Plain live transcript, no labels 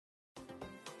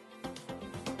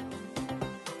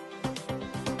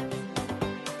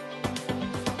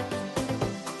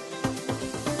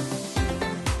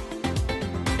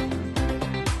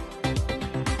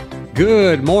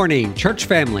Good morning, church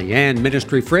family and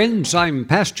ministry friends. I'm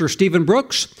Pastor Stephen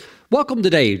Brooks. Welcome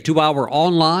today to our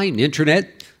online,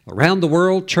 internet, around the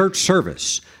world church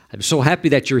service. I'm so happy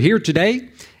that you're here today,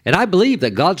 and I believe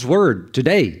that God's Word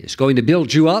today is going to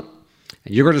build you up,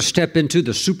 and you're going to step into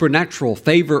the supernatural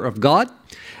favor of God.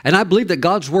 And I believe that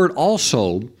God's Word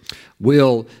also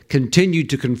will continue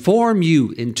to conform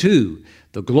you into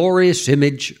the glorious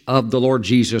image of the Lord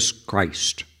Jesus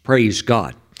Christ. Praise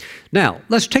God. Now,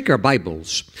 let's take our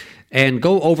Bibles and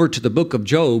go over to the book of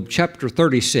Job, chapter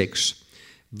 36,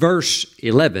 verse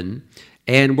 11,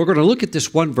 and we're going to look at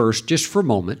this one verse just for a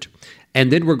moment,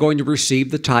 and then we're going to receive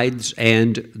the tithes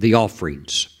and the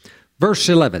offerings. Verse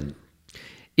 11,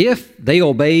 if they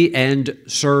obey and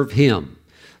serve him.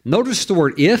 Notice the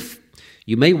word if.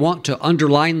 You may want to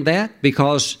underline that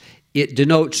because it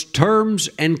denotes terms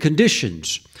and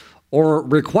conditions or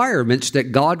requirements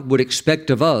that God would expect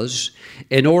of us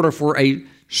in order for a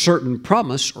certain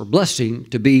promise or blessing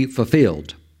to be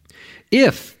fulfilled.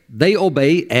 If they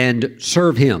obey and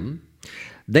serve him,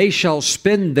 they shall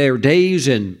spend their days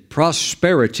in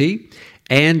prosperity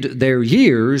and their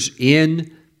years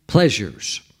in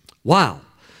pleasures. Wow,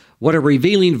 what a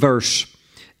revealing verse,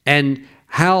 and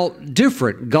how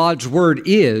different God's Word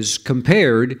is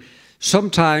compared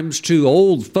sometimes to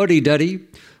old fuddy-duddy,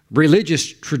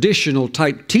 religious traditional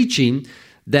type teaching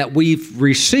that we've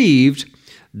received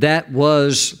that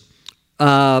was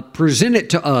presented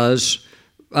to us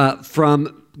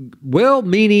from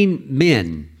well-meaning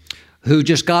men who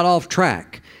just got off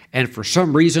track and for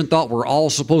some reason thought we're all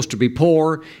supposed to be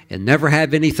poor and never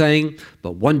have anything,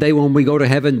 but one day when we go to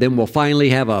heaven, then we'll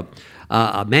finally have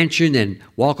a mansion and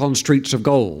walk on streets of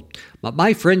gold. But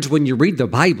my friends, when you read the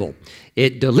Bible,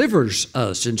 it delivers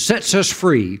us and sets us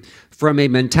free from a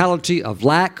mentality of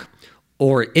lack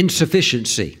or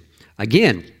insufficiency.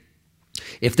 Again,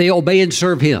 if they obey and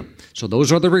serve him, so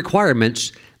those are the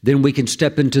requirements, then we can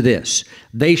step into this.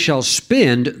 They shall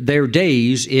spend their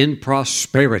days in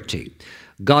prosperity.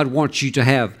 God wants you to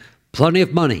have plenty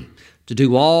of money to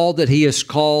do all that he has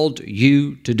called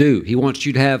you to do. He wants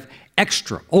you to have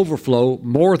extra, overflow,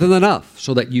 more than enough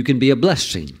so that you can be a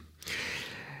blessing.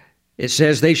 It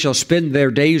says they shall spend their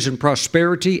days in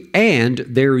prosperity and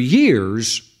their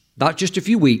years, not just a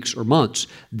few weeks or months,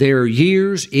 their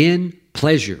years in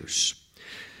pleasures.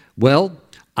 Well,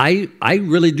 I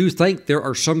really do think there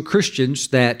are some Christians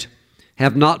that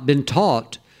have not been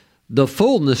taught the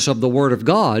fullness of the Word of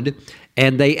God,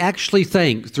 and they actually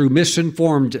think through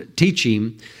misinformed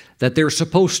teaching that they're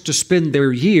supposed to spend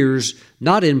their years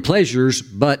not in pleasures,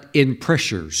 but in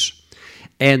pressures.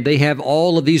 And they have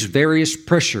all of these various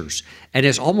pressures. And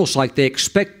it's almost like they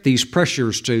expect these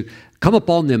pressures to come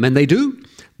upon them, and they do.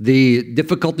 The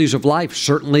difficulties of life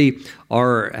certainly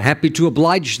are happy to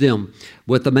oblige them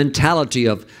with the mentality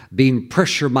of being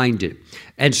pressure-minded.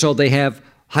 And so they have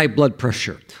high blood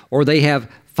pressure, or they have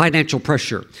financial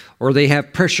pressure, or they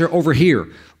have pressure over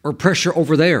here, or pressure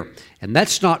over there. And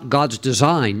that's not God's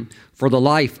design for the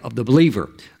life of the believer.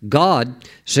 God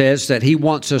says that he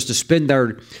wants us to spend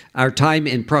our time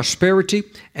in prosperity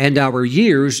and our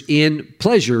years in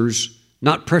pleasures,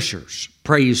 not pressures.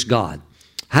 Praise God.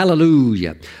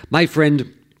 Hallelujah. My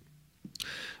friend,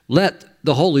 let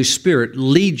the Holy Spirit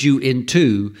lead you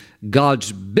into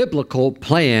God's biblical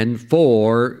plan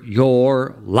for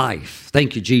your life.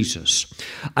 Thank you, Jesus.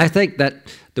 I think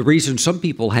that the reason some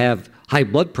people have high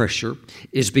blood pressure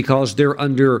is because they're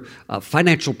under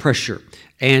financial pressure,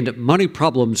 and money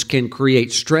problems can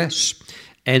create stress.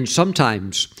 And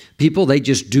sometimes people, they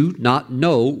just do not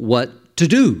know what to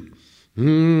do.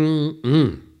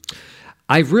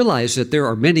 I've realized that there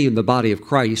are many in the body of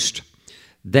Christ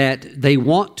that they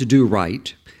want to do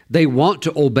right. They want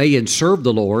to obey and serve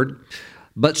the Lord,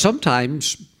 but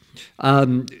sometimes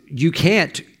you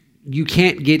can't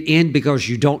get in because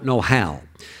you don't know how.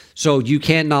 So you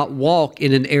cannot walk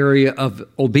in an area of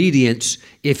obedience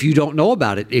if you don't know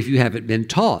about it, if you haven't been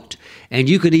taught. And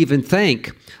you could even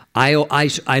think,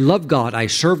 I love God, I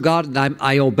serve God, and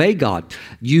I obey God.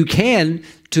 You can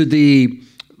to the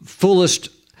fullest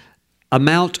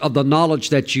amount of the knowledge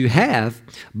that you have,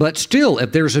 but still,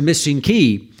 if there's a missing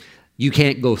key, you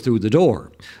can't go through the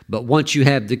door. But once you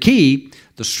have the key,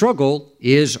 the struggle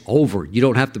is over. You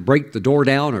don't have to break the door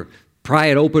down or pry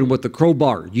it open with the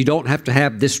crowbar. You don't have to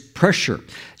have this pressure.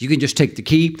 You can just take the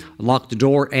key, unlock the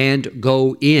door, and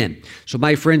go in. So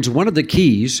my friends, one of the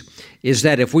keys is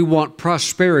that if we want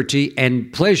prosperity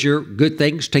and pleasure, good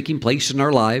things taking place in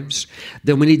our lives,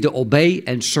 then we need to obey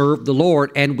and serve the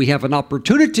Lord. And we have an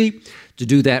opportunity to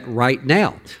do that right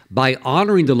now by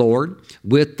honoring the Lord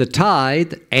with the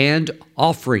tithe and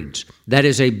offerings. That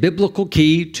is a biblical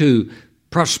key to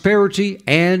prosperity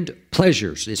and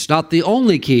pleasures. It's not the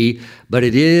only key, but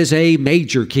it is a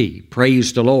major key.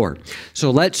 Praise the Lord. So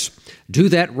let's do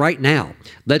that right now.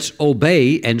 Let's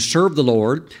obey and serve the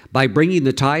Lord by bringing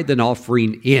the tithe and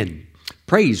offering in.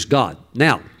 Praise God.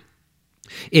 Now,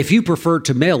 if you prefer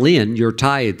to mail in your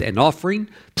tithe and offering,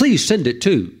 please send it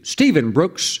to Stephen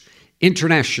Brooks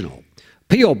International,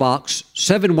 P.O. Box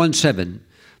 717,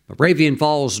 Moravian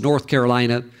Falls, North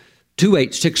Carolina,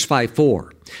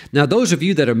 28654. Now, those of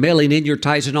you that are mailing in your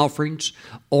tithes and offerings,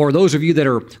 or those of you that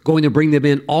are going to bring them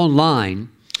in online,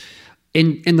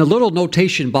 in the little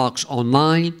notation box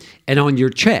online and on your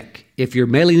check, if you're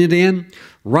mailing it in,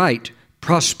 write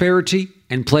prosperity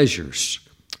and pleasures.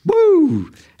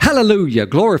 Woo! Hallelujah!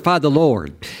 Glorify the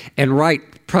Lord. And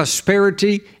write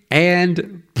prosperity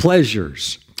and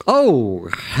pleasures. Oh,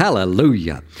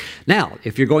 hallelujah. Now,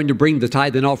 if you're going to bring the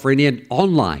tithe and offering in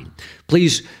online,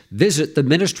 please visit the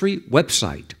ministry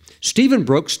website,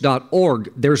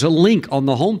 stephenbrooks.org. There's a link on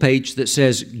the homepage that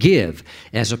says Give,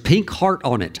 as a pink heart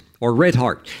on it, or red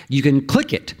heart. You can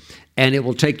click it, and it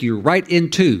will take you right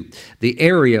into the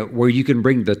area where you can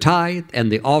bring the tithe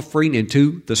and the offering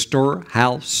into the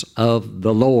storehouse of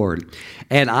the Lord.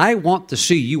 And I want to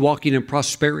see you walking in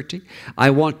prosperity.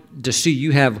 I want to see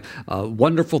you have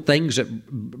wonderful things that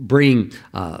bring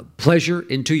pleasure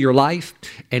into your life.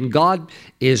 And God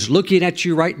is looking at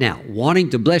you right now, wanting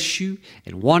to bless you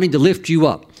and wanting to lift you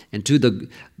up into the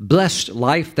blessed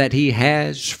life that He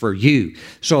has for you.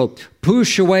 So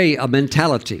push away a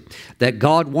mentality that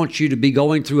God wants you to be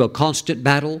going through a constant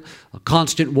battle, a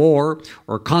constant war,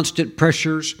 or constant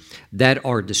pressures that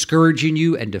are discouraging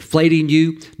you and deflating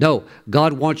you. No,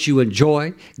 God wants you in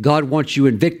joy. God wants you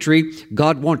in victory.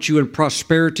 God wants you in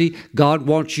prosperity. God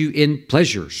wants you in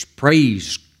pleasures.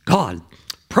 Praise God.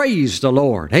 Praise the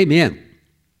Lord. Amen.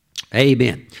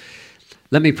 Amen.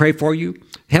 Let me pray for you.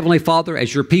 Heavenly Father,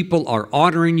 as your people are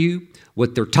honoring you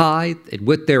with their tithe and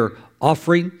with their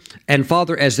offering, and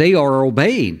Father, as they are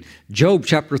obeying Job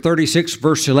chapter 36,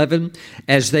 verse 11,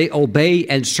 as they obey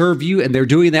and serve you, and they're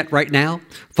doing that right now,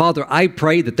 Father, I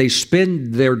pray that they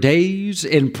spend their days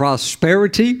in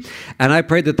prosperity, and I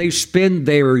pray that they spend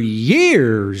their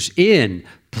years in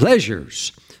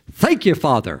pleasures. Thank you,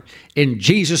 Father. In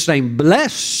Jesus' name,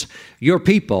 bless your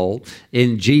people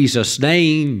in Jesus'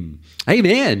 name.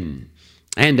 Amen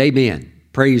and amen.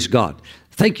 Praise God.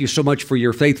 Thank you so much for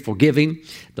your faithful giving.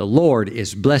 The Lord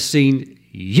is blessing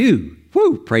you.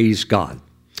 Woo, praise God.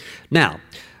 Now,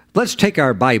 let's take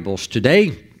our Bibles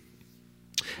today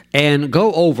and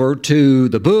go over to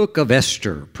the book of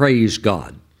Esther. Praise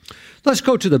God. Let's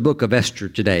go to the book of Esther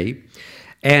today,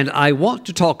 and I want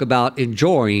to talk about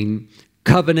enjoying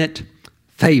covenant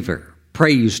favor.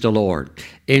 Praise the Lord.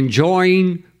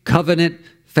 Enjoying covenant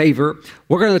favor.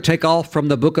 We're going to take off from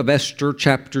the book of Esther,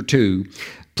 chapter 2.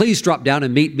 Please drop down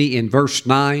and meet me in verse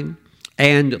 9,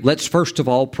 and let's first of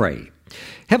all pray.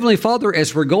 Heavenly Father,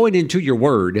 as we're going into your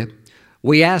word,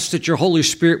 we ask that your Holy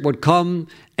Spirit would come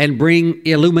and bring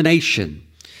illumination,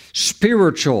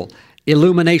 spiritual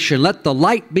illumination. Let the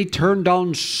light be turned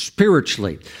on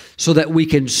spiritually so that we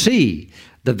can see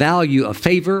the value of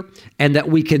favor and that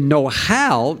we can know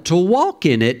how to walk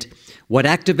in it, what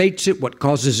activates it, what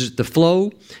causes it to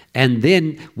flow, and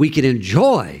then we can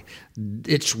enjoy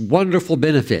its wonderful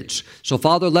benefits. So,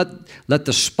 Father, let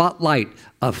the spotlight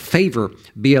of favor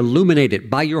be illuminated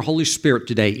by your Holy Spirit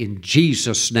today in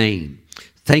Jesus' name.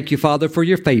 Thank you, Father, for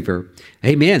your favor.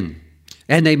 Amen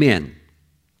and amen.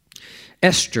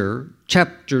 Esther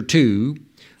chapter 2,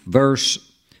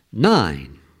 verse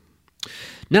 9.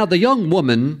 Now the young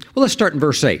woman, well, let's start in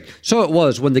verse 8. So it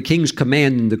was when the king's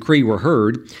command and decree were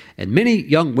heard, and many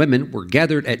young women were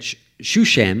gathered at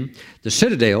Shushan, the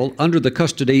citadel, under the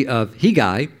custody of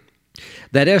Hegai,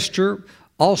 that Esther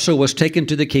also was taken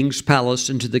to the king's palace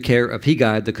into the care of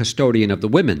Hegai, the custodian of the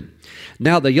women.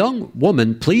 Now the young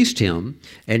woman pleased him,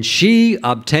 and she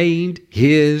obtained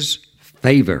his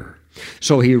favor.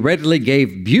 So he readily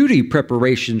gave beauty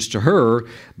preparations to her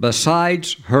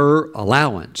besides her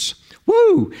allowance.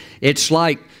 Woo! It's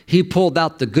like he pulled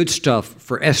out the good stuff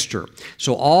for Esther.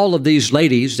 So all of these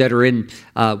ladies that are in,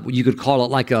 you could call it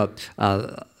like a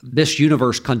Miss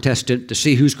Universe contestant to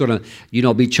see who's going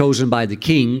to, be chosen by the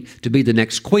king to be the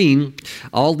next queen.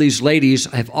 All these ladies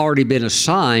have already been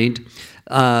assigned,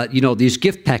 these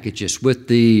gift packages with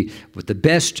the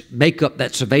best makeup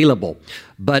that's available.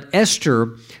 But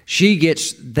Esther, she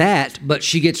gets that, but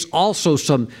she gets also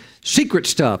some secret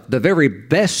stuff, the very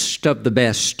best of the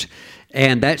best,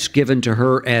 and that's given to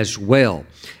her as well.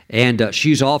 And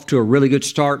she's off to a really good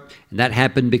start, and that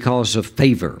happened because of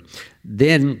favor.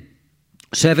 Then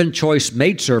 7 choice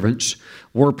maidservants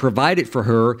were provided for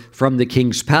her from the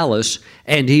king's palace,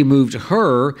 and he moved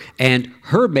her and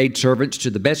her maidservants to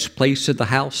the best place in the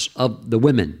house of the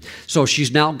women. So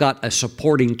she's now got a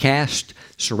supporting cast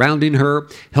surrounding her,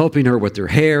 helping her with her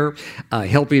hair,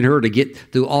 helping her to get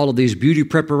through all of these beauty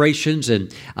preparations,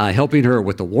 and helping her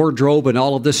with the wardrobe and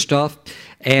all of this stuff.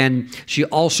 And she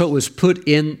also was put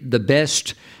in the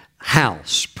best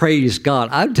house. Praise God.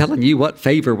 I'm telling you what,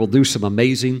 favor will do some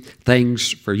amazing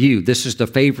things for you. This is the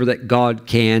favor that God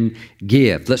can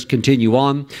give. Let's continue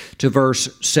on to verse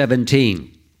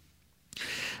 17.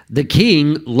 The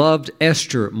king loved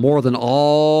Esther more than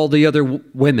all the other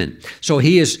women. So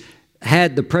he has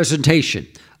had the presentation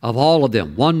of all of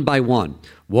them, one by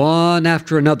one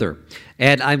after another.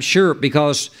 And I'm sure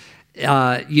because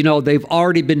they've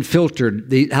already been filtered.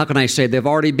 They've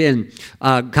already been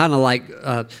kind of like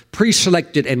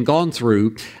pre-selected and gone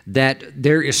through, that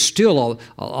there is still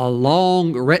a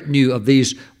long retinue of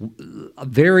these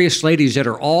various ladies that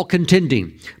are all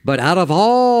contending. But out of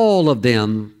all of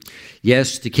them,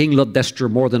 yes, the king loved Esther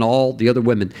more than all the other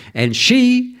women. And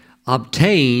she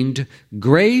obtained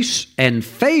grace and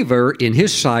favor in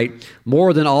his sight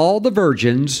more than all the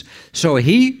virgins. So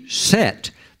he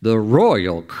set the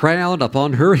royal crown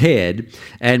upon her head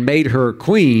and made her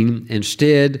queen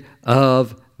instead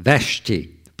of Vashti.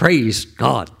 Praise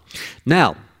God.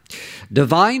 Now,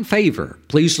 divine favor,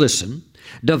 please listen.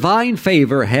 Divine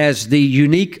favor has the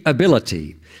unique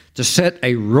ability to set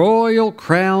a royal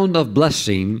crown of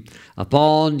blessing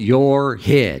upon your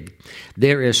head.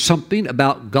 There is something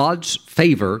about God's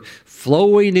favor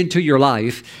flowing into your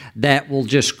life that will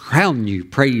just crown you,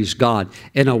 praise God,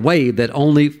 in a way that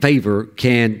only favor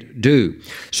can do.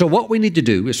 So what we need to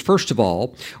do is, first of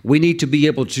all, we need to be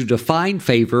able to define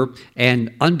favor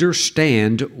and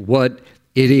understand what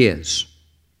it is.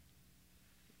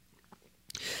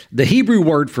 The Hebrew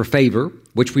word for favor,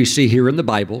 which we see here in the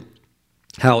Bible,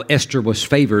 how Esther was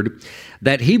favored,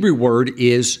 that Hebrew word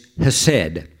is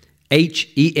hesed,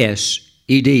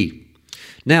 H-E-S-E-D.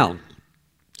 Now,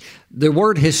 the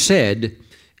word hesed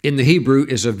in the Hebrew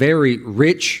is a very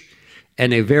rich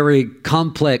and a very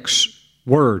complex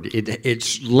word.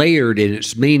 It's layered in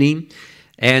its meaning.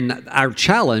 And our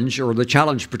challenge, or the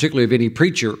challenge particularly of any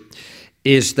preacher,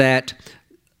 is that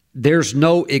there's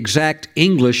no exact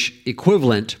English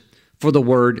equivalent for the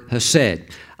word hesed.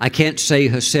 I can't say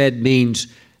hesed means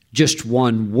just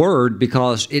one word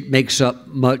because it makes up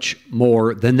much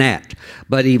more than that.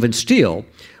 But even still,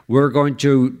 we're going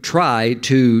to try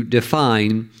to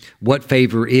define what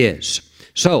favor is.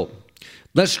 So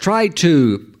let's try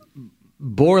to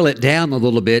boil it down a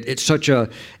little bit. It's such a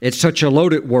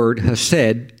loaded word,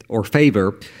 hesed, or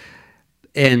favor.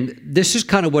 And this is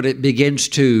kind of what it begins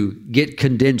to get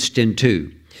condensed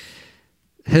into.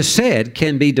 Hesed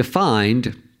can be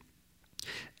defined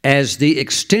as the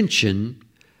extension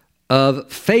of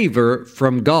favor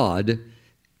from God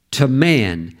to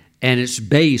man, and it's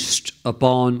based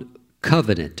upon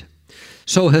covenant.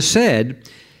 So hesed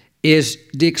is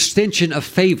the extension of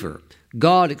favor,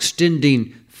 God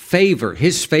extending favor,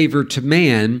 his favor to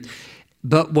man.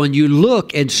 But when you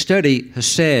look and study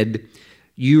hesed,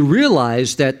 you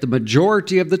realize that the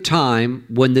majority of the time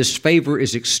when this favor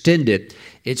is extended,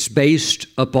 it's based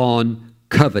upon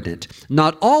covenant.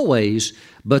 Not always,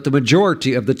 but the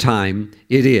majority of the time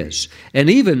it is. And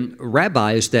even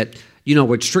rabbis that,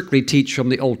 would strictly teach from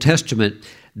the Old Testament,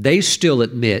 they still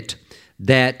admit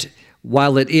that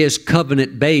while it is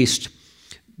covenant-based,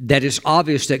 that it's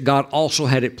obvious that God also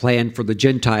had it planned for the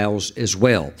Gentiles as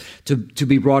well, to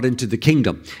be brought into the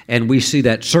kingdom. And we see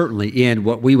that certainly in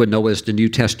what we would know as the New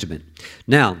Testament.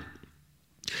 Now,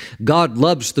 God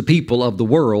loves the people of the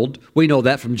world. We know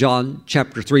that from John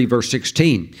chapter 3, verse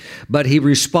 16. But he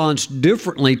responds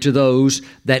differently to those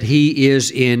that he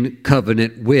is in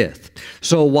covenant with.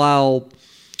 So while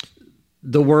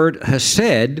the word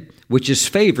hesed, which is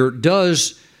favor,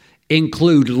 does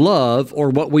include love, or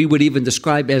what we would even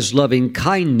describe as loving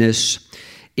kindness,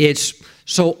 it's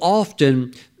so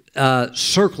often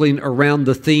circling around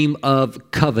the theme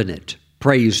of covenant.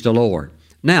 Praise the Lord.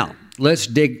 Now, let's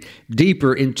dig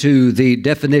deeper into the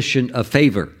definition of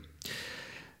favor.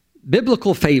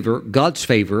 Biblical favor, God's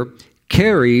favor,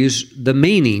 carries the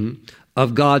meaning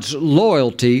of God's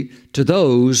loyalty to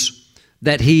those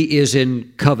that he is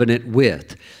in covenant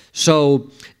with. So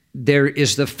there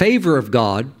is the favor of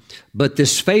God, but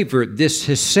this favor, this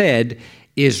hesed,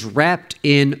 is wrapped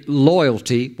in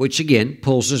loyalty, which again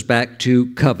pulls us back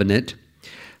to covenant.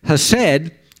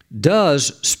 Hesed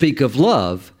does speak of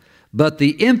love, but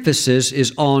the emphasis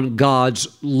is on God's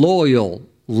loyal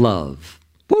love.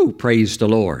 Woo, praise the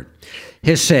Lord.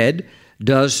 Hesed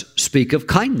does speak of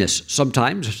kindness.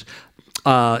 Sometimes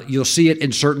You'll see it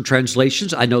in certain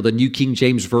translations. I know the New King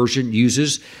James Version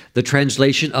uses the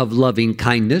translation of loving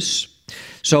kindness.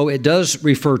 So it does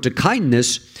refer to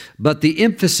kindness, but the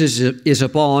emphasis is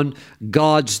upon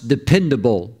God's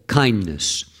dependable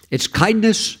kindness. It's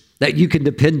kindness that you can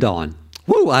depend on.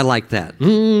 Woo, I like that.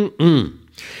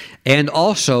 And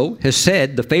also has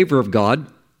said the favor of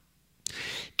God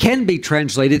can be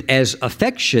translated as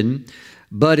affection,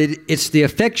 but it's the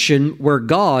affection where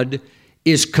God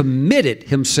is committed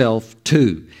himself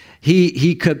to.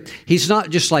 He's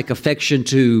not just like affection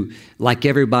to like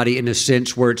everybody in a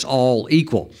sense where it's all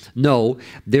equal. No,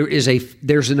 there's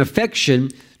an affection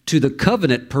to the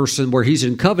covenant person where he's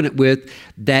in covenant with,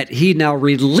 that he now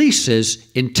releases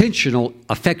intentional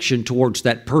affection towards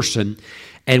that person.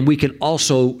 And we can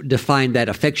also define that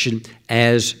affection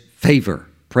as favor.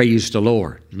 Praise the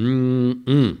Lord.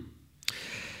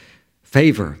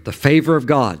 Favor, the favor of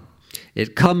God.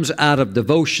 It comes out of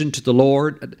devotion to the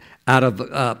Lord, out of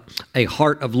a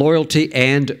heart of loyalty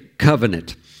and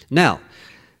covenant. Now,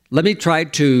 let me try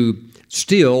to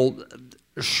still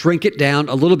shrink it down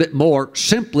a little bit more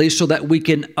simply so that we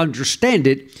can understand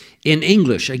it in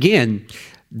English. Again,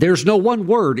 there's no one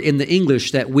word in the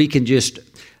English that we can just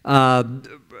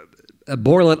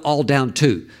boil it all down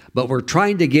to, but we're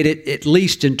trying to get it at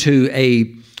least into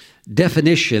a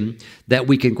definition that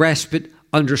we can grasp it,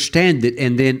 understand it,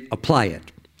 and then apply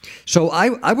it. So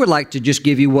I would like to just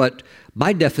give you what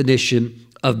my definition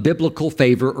of biblical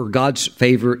favor or God's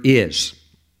favor is.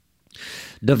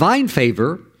 Divine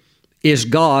favor is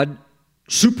God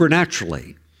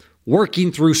supernaturally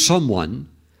working through someone,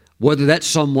 whether that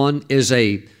someone is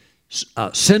a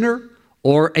sinner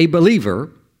or a believer,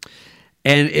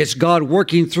 and it's God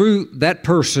working through that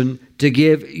person to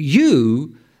give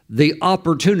you the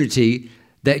opportunity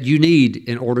that you need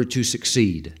in order to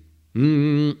succeed.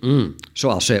 So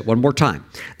I'll say it one more time.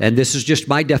 And this is just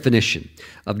my definition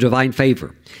of divine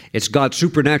favor. It's God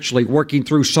supernaturally working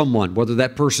through someone, whether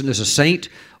that person is a saint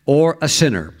or a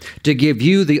sinner, to give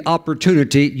you the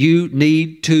opportunity you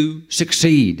need to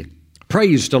succeed.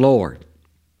 Praise the Lord.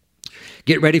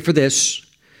 Get ready for this.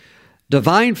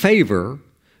 Divine favor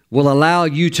will allow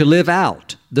you to live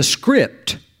out the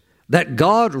script that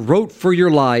God wrote for your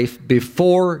life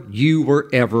before you were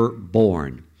ever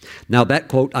born. Now, that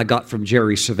quote I got from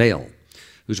Jerry Savelle,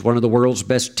 who's one of the world's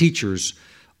best teachers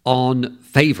on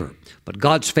favor. But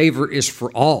God's favor is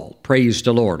for all, praise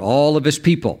the Lord, all of His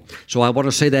people. So I want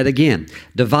to say that again.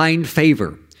 Divine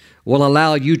favor will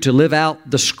allow you to live out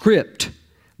the script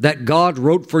that God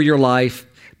wrote for your life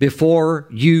before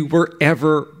you were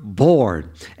ever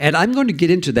born. And I'm going to get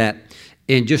into that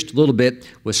in just a little bit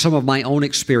with some of my own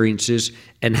experiences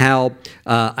and how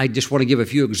I just want to give a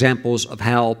few examples of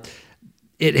how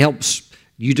it helps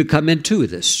you to come into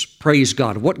this. Praise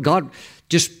God. What God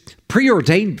just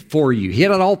preordained for you. He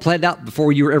had it all planned out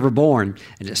before you were ever born,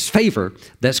 and it's favor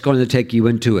that's going to take you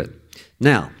into it.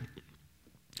 Now,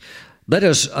 let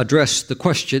us address the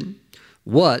question,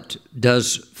 what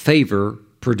does favor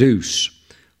produce?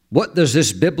 What does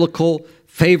this biblical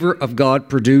favor of God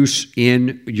produce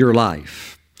in your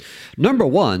life? Number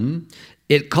one,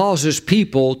 it causes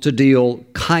people to deal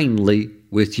kindly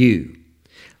with you.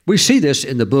 We see this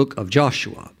in the book of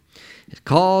Joshua. It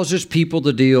causes people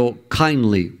to deal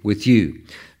kindly with you.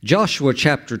 Joshua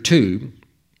chapter 2,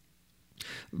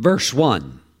 verse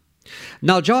 1.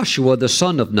 Now Joshua the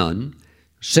son of Nun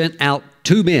sent out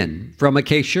 2 men from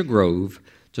Acacia Grove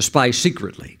to spy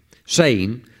secretly,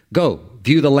 saying, Go,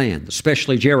 view the land,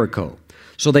 especially Jericho.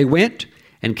 So they went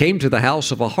and came to the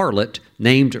house of a harlot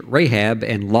named Rahab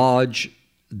and lodged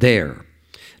there.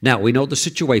 Now, we know the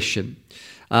situation.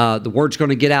 The word's going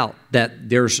to get out that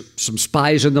there's some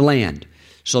spies in the land.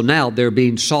 So now they're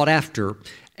being sought after,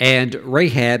 and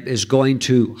Rahab is going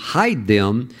to hide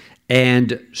them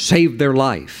and save their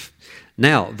life.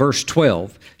 Now, verse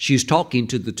 12, she's talking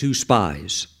to the 2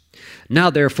 spies. Now,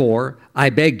 therefore, I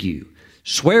beg you,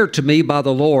 swear to me by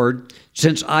the Lord,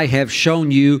 since I have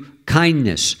shown you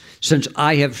kindness, since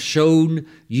I have shown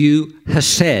you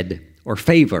hesed, or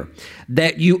favor,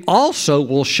 that you also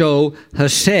will show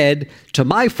hesed to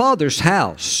my father's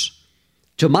house.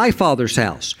 To my father's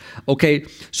house. Okay,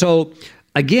 so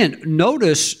again,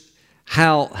 notice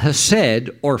how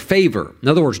hesed or favor, in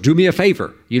other words, do me a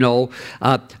favor,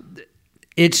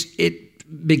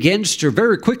 it begins to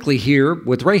very quickly here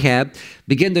with Rahab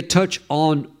begin to touch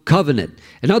on covenant.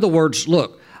 In other words,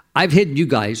 look, I've hidden you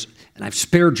guys and I've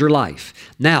spared your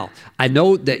life. Now, I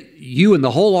know that you and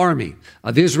the whole army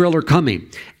of Israel are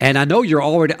coming, and I know I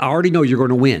already know you're going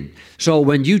to win. So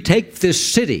when you take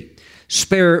this city,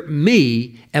 spare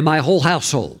me and my whole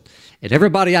household. And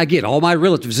everybody I get, all my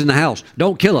relatives in the house,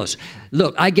 don't kill us.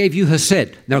 Look, I gave you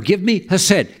Hesed. Now give me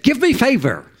Hesed. Give me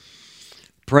favor.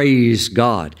 Praise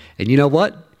God. And you know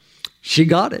what? She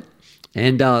got it.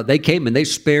 And they came and they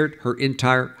spared her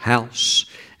entire house.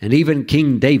 And even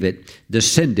King David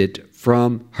descended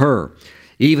from her.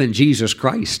 Even Jesus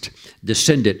Christ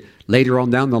descended later on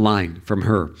down the line from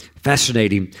her.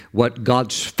 Fascinating what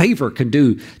God's favor can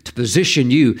do to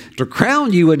position you, to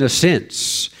crown you in a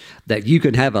sense that you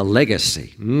can have a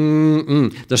legacy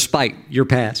despite your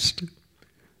past.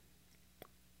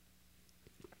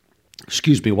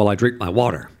 Excuse me while I drink my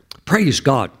water. Praise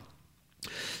God.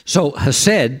 So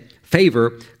Hesed,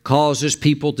 favor, causes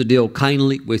people to deal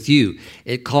kindly with you.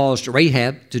 It caused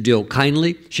Rahab to deal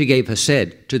kindly. She gave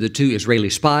Hesed to the 2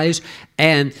 Israeli spies,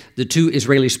 and the 2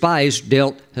 Israeli spies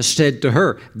dealt Hesed to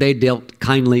her. They dealt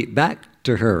kindly back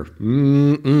to her.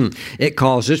 It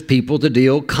causes people to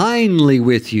deal kindly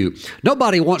with you.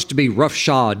 Nobody wants to be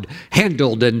roughshod,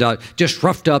 handled, and just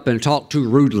roughed up and talked to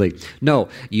rudely. No,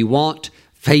 you want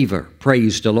favor.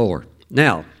 Praise the Lord.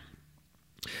 Now,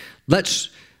 let's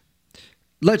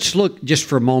look just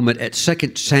for a moment at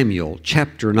 2 Samuel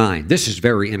chapter 9. This is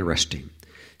very interesting.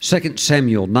 2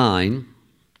 Samuel 9,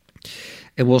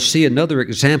 and we'll see another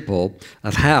example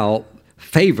of how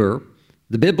favor,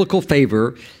 the biblical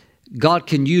favor, God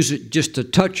can use it just to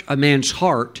touch a man's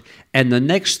heart, and the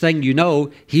next thing you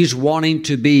know, he's wanting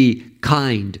to be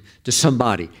kind to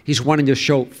somebody. He's wanting to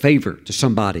show favor to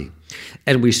somebody.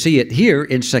 And we see it here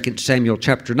in 2 Samuel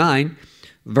chapter 9,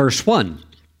 verse 1.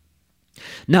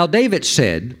 Now David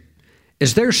said,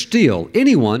 "Is there still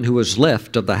anyone who is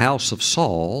left of the house of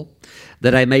Saul,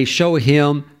 that I may show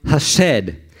him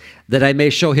Hesed, that I may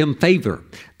show him favor,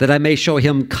 that I may show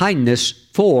him kindness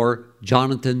for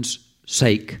Jonathan's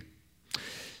sake?"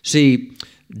 See,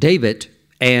 David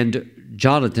and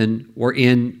Jonathan were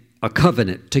in a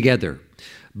covenant together.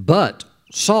 But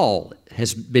Saul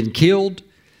has been killed.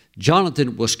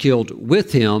 Jonathan was killed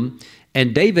with him.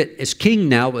 And David, as king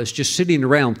now, is just sitting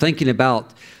around thinking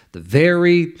about the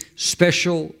very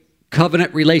special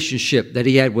covenant relationship that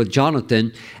he had with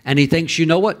Jonathan. And he thinks, you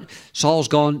know what? Saul's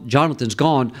gone. Jonathan's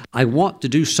gone. I want to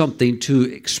do something to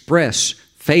express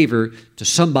favor to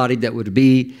somebody that would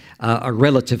be a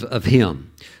relative of him.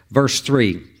 Verse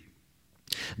 3,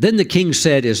 "Then the king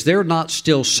said, 'Is there not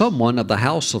still someone of the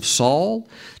house of Saul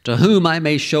to whom I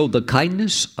may show the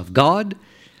kindness of God?'"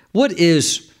 What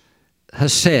is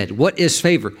Hesed? What is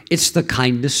favor? It's the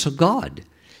kindness of God,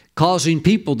 causing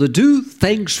people to do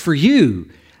things for you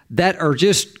that are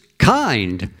just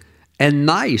kind and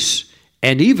nice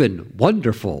and even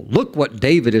wonderful. Look what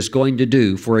David is going to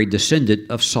do for a descendant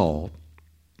of Saul.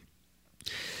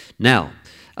 Now,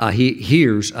 he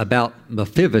hears about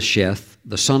Mephibosheth,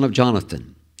 the son of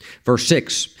Jonathan. Verse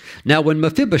 6, "Now when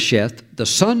Mephibosheth, the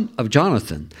son of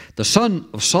Jonathan, the son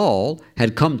of Saul,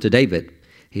 had come to David,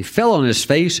 he fell on his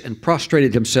face and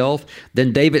prostrated himself.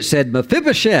 Then David said,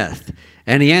 'Mephibosheth.'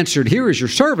 And he answered, 'Here is your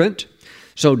servant.'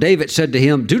 So David said to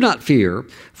him, 'Do not fear,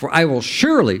 for I will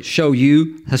surely show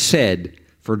you Hesed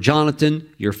for Jonathan,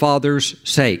 your father's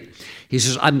sake.'" He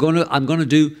says, I'm going to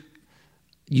do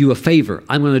you a favor.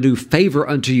 I'm going to do favor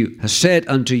unto you, Hesed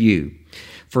unto you,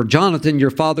 for Jonathan,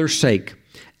 your father's sake,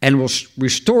 and will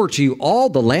restore to you all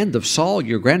the land of Saul,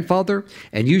 your grandfather,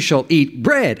 and you shall eat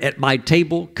bread at my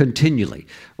table continually.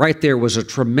 Right there was a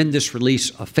tremendous release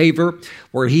of favor,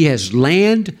 where he has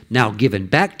land now given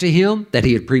back to him that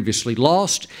he had previously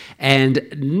lost, and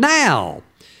now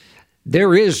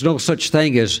there is no such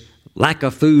thing as lack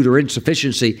of food or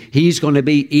insufficiency. He's going to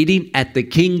be eating at the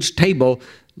king's table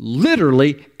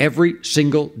literally every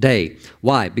single day.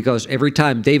 Why? Because every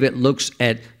time David looks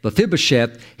at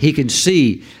Mephibosheth, he can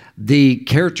see the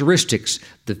characteristics,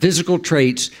 the physical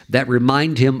traits that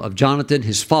remind him of Jonathan,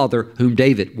 his father, whom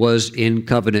David was in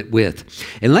covenant with.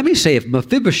 And let me say, if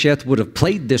Mephibosheth would have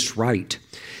played this right,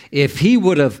 if he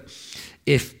would have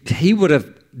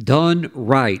done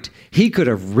right, he could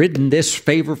have ridden this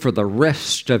favor for the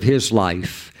rest of his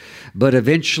life. But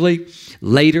eventually,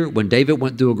 later, when David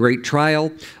went through a great trial,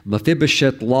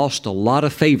 Mephibosheth lost a lot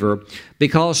of favor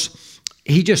because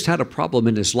he just had a problem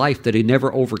in his life that he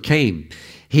never overcame.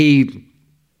 He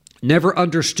never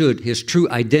understood his true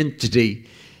identity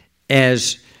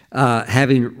as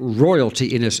having royalty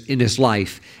in his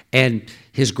life. And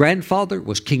his grandfather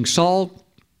was King Saul,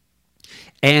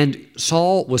 and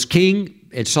Saul was king,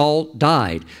 and Saul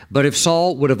died. But if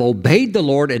Saul would have obeyed the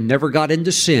Lord and never got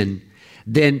into sin,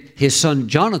 then his son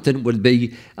Jonathan would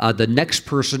be the next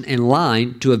person in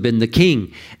line to have been the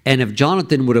king. And if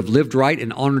Jonathan would have lived right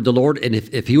and honored the Lord, and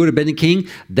if he would have been the king,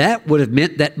 that would have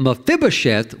meant that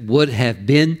Mephibosheth would have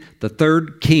been the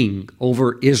third king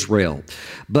over Israel.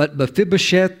 But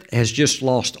Mephibosheth has just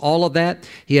lost all of that.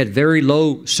 He had very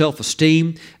low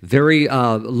self-esteem, very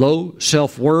low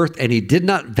self-worth, and he did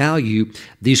not value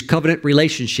these covenant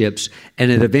relationships,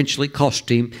 and it eventually cost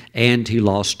him, and he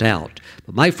lost out.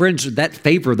 But my friends, that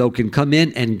favor, though, can come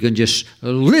in and can just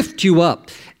lift you up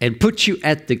and put you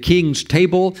at the king's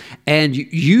table, and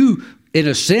you, in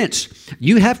a sense,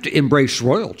 you have to embrace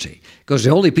royalty, because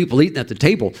the only people eating at the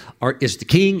table is the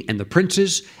king and the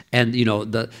princes, and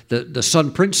the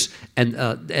son prince and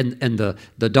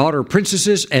the daughter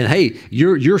princesses. And hey,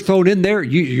 you're thrown in there.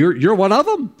 You're one of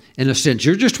them, in a sense.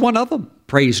 You're just one of them.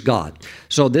 Praise God.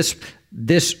 So this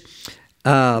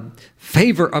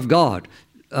favor of God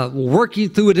working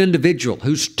through an individual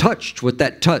who's touched with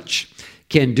that touch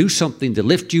can do something to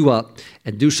lift you up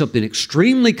and do something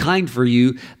extremely kind for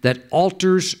you that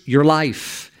alters your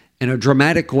life in a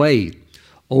dramatic way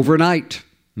overnight.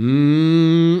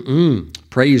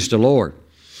 Praise the Lord.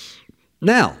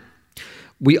 Now,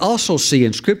 we also see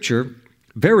in Scripture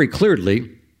very clearly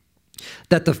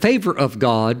that the favor of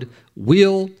God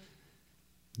will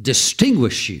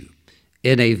distinguish you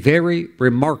in a very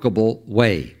remarkable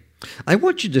way. I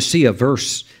want you to see a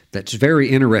verse that's very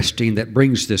interesting that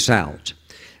brings this out.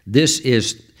 This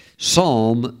is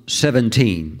Psalm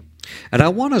 17. And I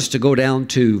want us to go down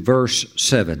to verse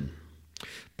 7.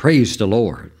 Praise the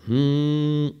Lord.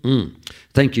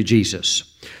 Thank you,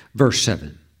 Jesus. Verse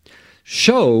 7.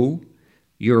 Show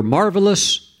your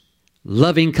marvelous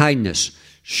loving kindness.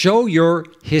 Show your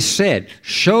hesed.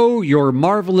 Show your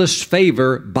marvelous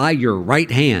favor by your right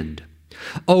hand.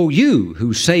 O you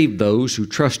who save those who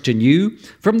trust in you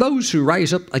from those who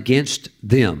rise up against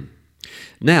them.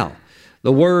 Now,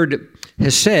 the word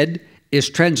hesed is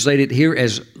translated here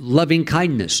as loving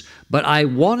kindness, but I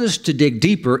want us to dig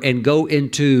deeper and go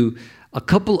into a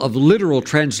couple of literal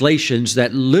translations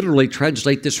that literally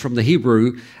translate this from the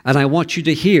Hebrew, and I want you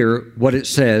to hear what it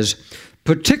says,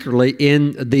 particularly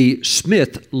in the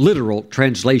Smith literal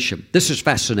translation. This is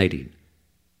fascinating.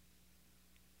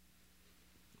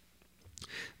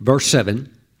 Verse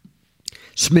 7,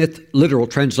 Smith literal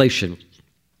translation.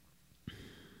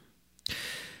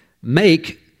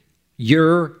 Make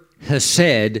your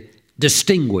hesed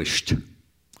distinguished.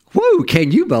 Whoa,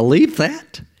 can you believe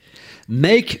that?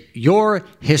 Make your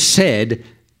hesed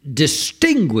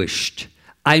distinguished.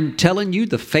 I'm telling you,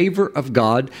 the favor of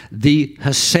God, the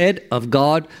hesed of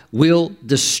God will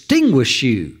distinguish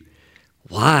you.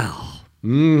 Wow.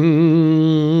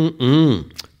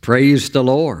 Praise the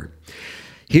Lord.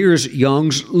 Here's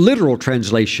Young's literal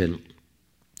translation.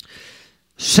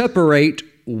 Separate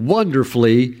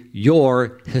wonderfully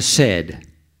your hesed.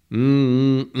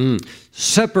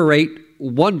 Separate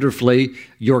wonderfully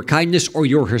your kindness or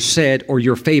your hesed or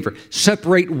your favor.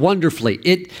 Separate wonderfully.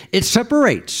 It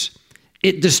separates.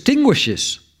 It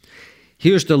distinguishes.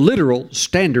 Here's the literal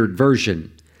standard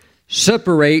version.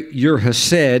 Separate your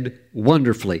hesed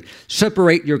wonderfully.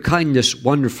 Separate your kindness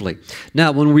wonderfully.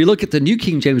 Now, when we look at the New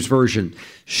King James Version,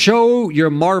 show your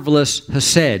marvelous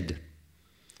hesed.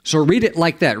 So read it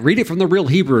like that. Read it from the real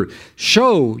Hebrew.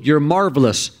 Show your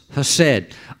marvelous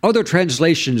hesed. Other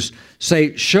translations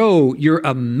say, show your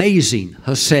amazing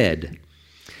hesed.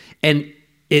 And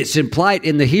it's implied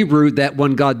in the Hebrew that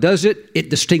when God does it, it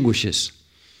distinguishes.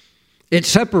 It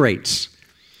separates.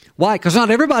 Why? Because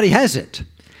not everybody has it.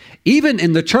 Even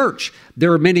in the church,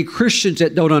 there are many Christians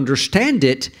that don't understand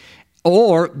it,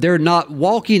 or they're not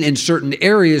walking in certain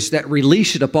areas that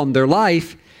release it upon their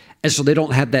life, and so they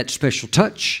don't have that special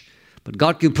touch. But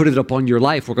God can put it upon your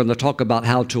life. We're going to talk about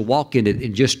how to walk in it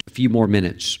in just a few more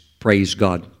minutes. Praise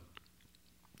God.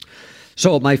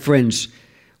 So, my friends,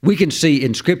 we can see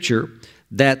in Scripture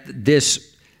that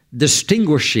this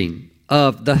distinguishing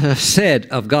of the hesed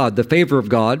of God, the favor of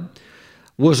God,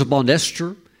 was upon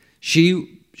Esther.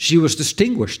 She was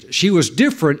distinguished. She was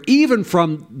different even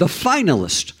from the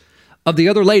finalist of the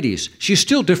other ladies. She's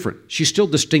still different. She's still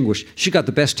distinguished. She got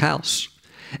the best house.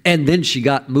 And then she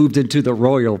got moved into the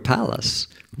royal palace.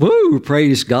 Woo,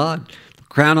 praise God.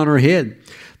 Crown on her head.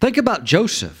 Think about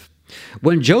Joseph.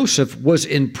 When Joseph was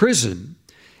in prison,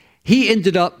 he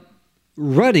ended up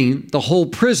running the whole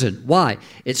prison. Why?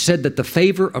 It said that the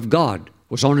favor of God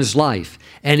was on his life.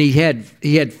 And he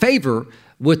had favor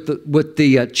with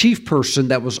the chief person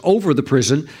that was over the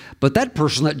prison, but that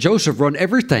person let Joseph run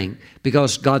everything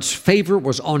because God's favor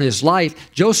was on his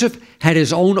life. Joseph had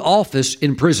his own office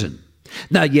in prison.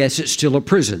 Now, yes, it's still a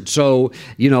prison. So,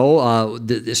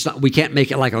 it's not, we can't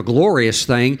make it like a glorious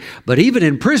thing. But even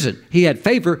in prison, he had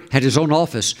favor, had his own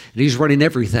office, and he's running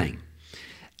everything.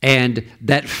 And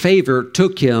that favor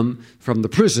took him from the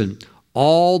prison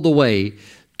all the way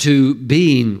to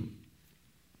being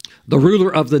the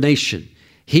ruler of the nation.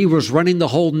 He was running the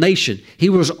whole nation. He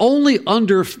was only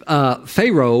under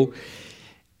Pharaoh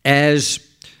as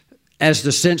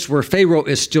the sense where Pharaoh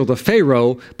is still the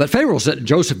Pharaoh, but Pharaoh's letting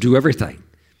Joseph do everything.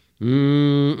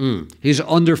 He's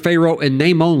under Pharaoh in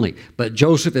name only, but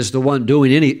Joseph is the one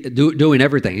doing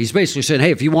everything. He's basically saying,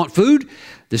 hey, if you want food,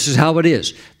 this is how it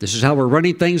is. This is how we're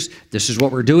running things. This is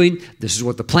what we're doing. This is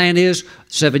what the plan is.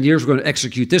 7 years, we're going to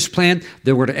execute this plan.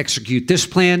 Then we're going to execute this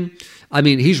plan. I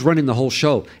mean, he's running the whole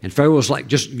show. And Pharaoh's like,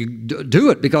 just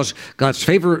do it because God's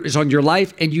favor is on your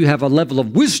life and you have a level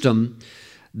of wisdom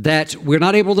that we're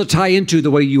not able to tie into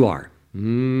the way you are.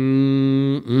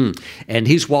 And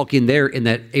he's walking there in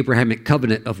that Abrahamic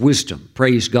covenant of wisdom.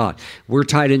 Praise God. We're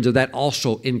tied into that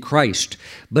also in Christ.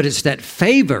 But it's that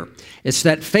favor. It's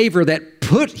that favor that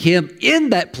put him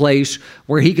in that place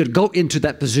where he could go into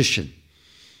that position.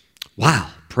 Wow.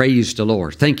 Praise the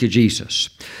Lord. Thank you, Jesus.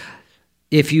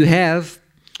 If you have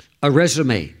a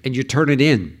resume and you turn it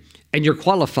in and you're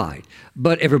qualified,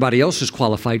 but everybody else is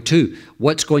qualified too,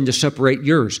 what's going to separate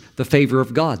yours? The favor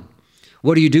of God.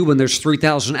 What do you do when there's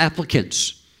 3,000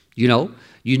 applicants? You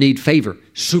need favor,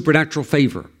 supernatural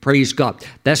favor. Praise God.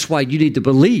 That's why you need to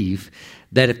believe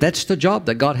that if that's the job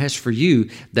that God has for you,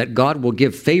 that God will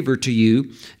give favor to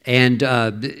you. And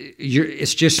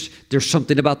it's just, there's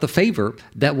something about the favor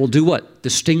that will do what?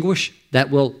 Distinguish, that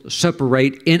will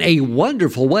separate in a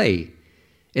wonderful way,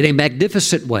 in a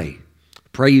magnificent way.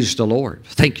 Praise the Lord.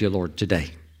 Thank you, Lord,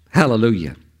 today.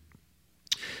 Hallelujah.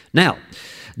 Now,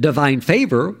 divine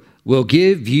favor will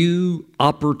give you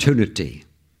opportunity.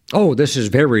 Oh, this is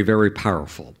very, very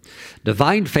powerful.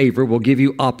 Divine favor will give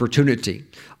you opportunity.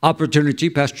 Opportunity,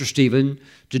 Pastor Stephen,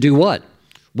 to do what?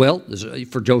 Well,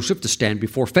 for Joseph to stand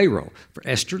before Pharaoh, for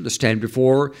Esther to stand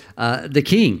before the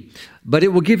king. But it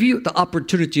will give you the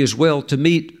opportunity as well to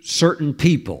meet certain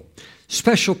people,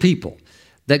 special people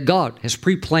that God has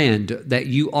pre-planned that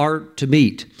you are to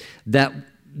meet,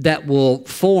 that will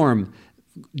form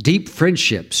deep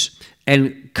friendships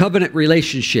and covenant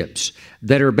relationships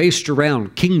that are based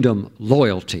around kingdom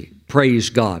loyalty. Praise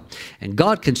God. And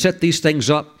God can set these things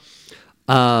up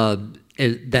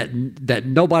that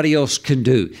nobody else can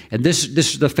do. And this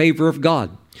is the favor of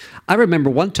God. I remember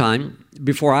one time,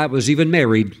 before I was even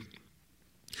married,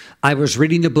 I was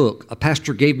reading a book. A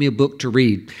pastor gave me a book to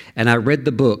read, and I read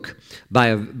the book by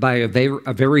a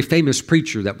very famous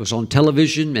preacher that was on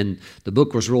television, and the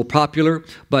book was real popular.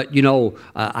 But,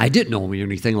 I didn't know him or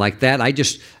anything like that. I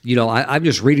just, I'm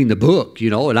just reading the book,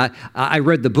 and I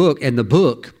read the book, and the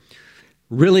book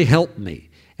really helped me.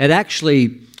 It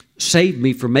actually saved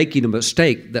me from making a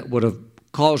mistake that would have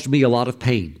caused me a lot of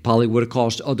pain, probably would have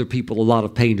caused other people a lot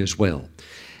of pain as well.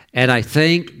 And I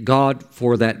thank God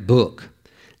for that book.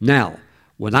 Now,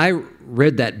 when I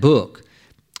read that book,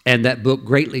 and that book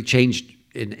greatly changed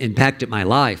and impacted my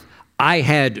life, I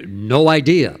had no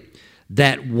idea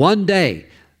that one day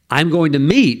I'm going to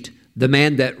meet the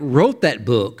man that wrote that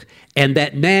book, and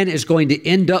that man is going to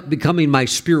end up becoming my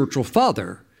spiritual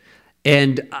father.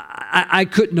 And I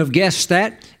couldn't have guessed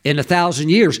that in 1,000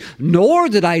 years, nor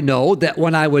did I know that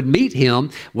when I would meet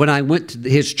him, when I went to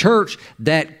his church,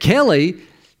 that Kelly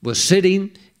was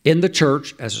sitting in the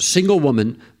church as a single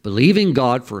woman, believing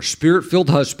God for a spirit-filled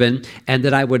husband, and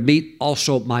that I would meet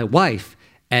also my wife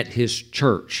at his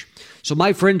church. So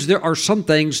my friends, there are some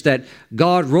things that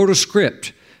God wrote a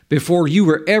script before you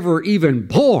were ever even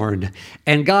born,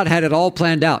 and God had it all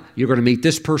planned out. You're going to meet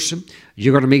this person,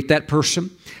 you're going to meet that person.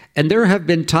 And there have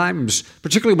been times,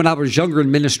 particularly when I was younger in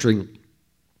ministering,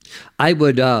 I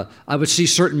would see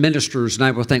certain ministers and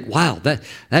I would think, wow,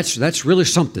 that's really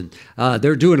something.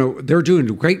 They're doing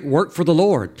great work for the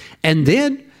Lord. And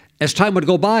then as time would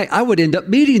go by, I would end up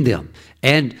meeting them.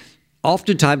 And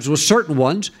oftentimes with certain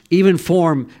ones, even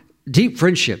form deep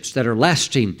friendships that are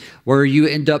lasting, where you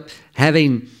end up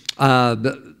having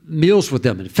meals with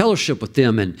them and fellowship with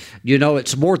them. And,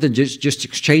 it's more than just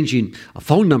exchanging a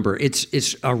phone number.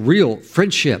 It's a real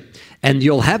friendship. And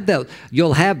you'll have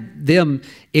them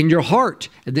in your heart,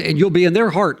 and you'll be in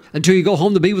their heart until you go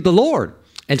home to be with the Lord.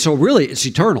 And so really it's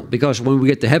eternal, because when we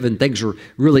get to heaven, things are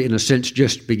really, in a sense,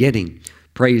 just beginning.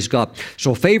 Praise God.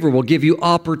 So favor will give you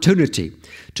opportunity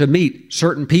to meet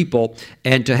certain people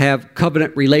and to have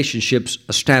covenant relationships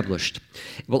established.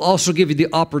 It will also give you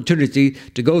the opportunity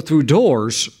to go through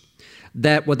doors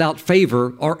that without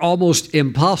favor are almost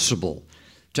impossible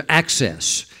to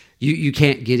access. You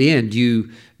can't get in.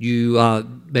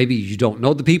 Maybe you don't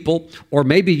know the people, or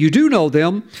maybe you do know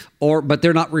them, but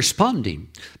they're not responding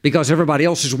because everybody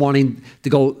else is wanting to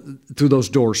go through those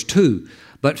doors too.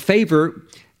 But favor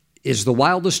is the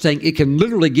wildest thing. It can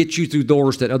literally get you through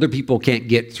doors that other people can't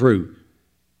get through.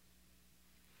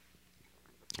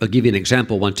 I'll give you an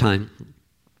example. One time,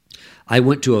 I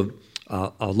went to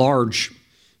a large,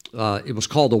 it was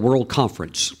called the World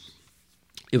Conference.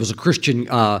 It was a Christian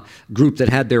group that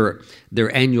had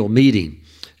their annual meeting.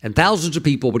 And thousands of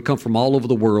people would come from all over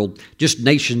the world, just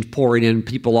nations pouring in,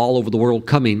 people all over the world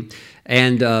coming.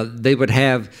 And they would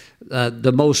have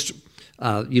the most,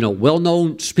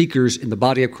 well-known speakers in the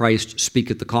body of Christ speak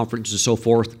at the conference and so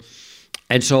forth.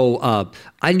 And so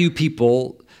I knew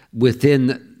people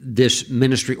within this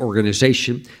ministry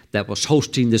organization that was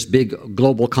hosting this big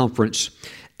global conference.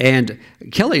 And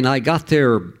Kelly and I got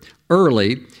there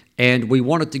early, and we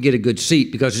wanted to get a good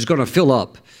seat because it's going to fill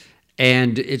up.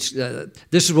 And this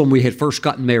is when we had first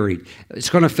gotten married.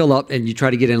 It's going to fill up, and you try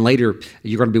to get in later,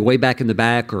 you're going to be way back in the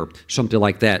back or something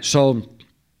like that. So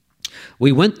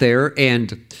we went there,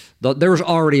 and there was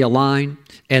already a line,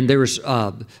 and there was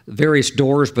various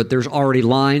doors, but there's already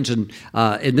lines. And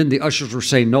then the ushers were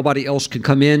saying nobody else can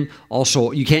come in. Also,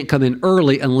 you can't come in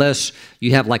early unless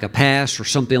you have like a pass or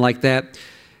something like that.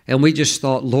 And we just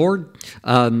thought, Lord,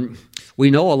 we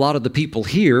know a lot of the people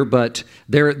here, but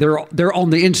they're on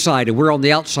the inside and we're on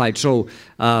the outside, so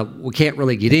we can't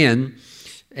really get in.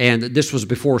 And this was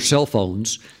before cell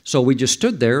phones, so we just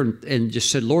stood there and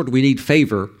just said, Lord, we need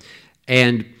favor.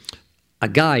 And a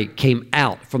guy came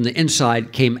out from the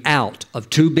inside, came out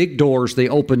of two big doors. They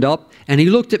opened up, and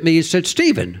he looked at me and said,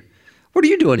 Stephen, what are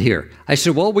you doing here? I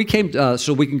said, well, we came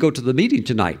so we can go to the meeting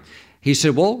tonight. He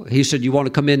said, you want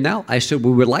to come in now? I said,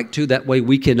 we would like to. That way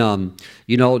we can,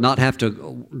 not have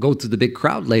to go through the big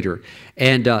crowd later.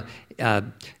 And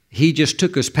he just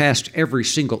took us past every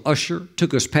single usher,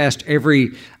 took us past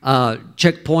every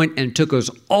checkpoint, and took us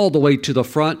all the way to the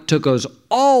front, said,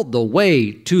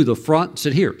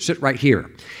 here, sit right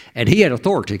here. And he had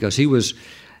authority because he was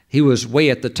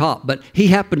way at the top. But he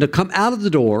happened to come out of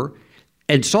the door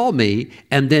and saw me,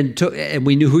 and and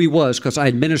we knew who he was because I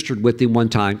had ministered with him one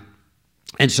time.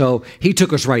 And so he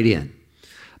took us right in.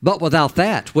 But without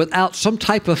some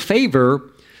type of favor,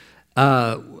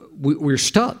 we're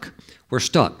stuck. We're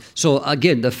stuck. So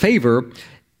again, the favor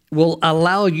will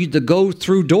allow you to go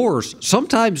through doors.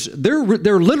 Sometimes they're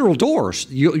literal doors.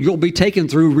 You'll be taken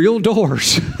through real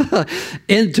doors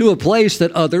into a place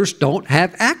that others don't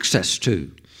have access to.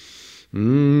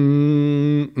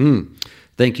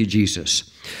 Thank you, Jesus.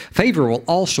 Favor will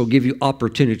also give you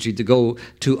opportunity to go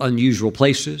to unusual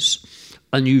places,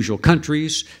 unusual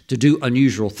countries, to do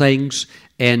unusual things,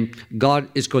 and God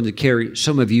is going to carry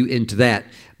some of you into that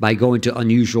by going to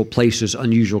unusual places,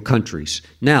 unusual countries.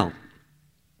 Now,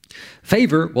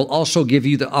 favor will also give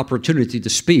you the opportunity to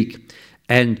speak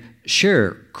and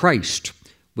share Christ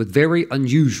with very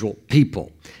unusual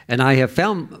people. And I have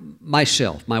found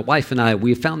myself, my wife and I,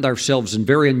 we have found ourselves in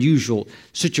very unusual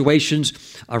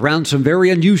situations around some very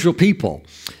unusual people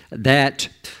that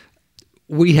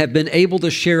we have been able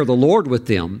to share the Lord with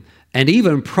them and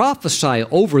even prophesy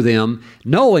over them,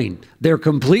 knowing they're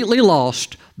completely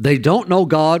lost. They don't know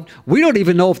God. We don't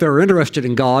even know if they're interested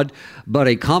in God, but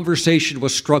a conversation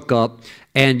was struck up.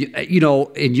 And,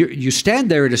 you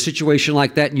stand there in a situation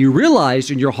like that and you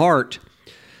realize in your heart,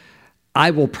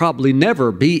 I will probably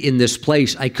never be in this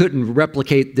place. I couldn't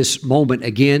replicate this moment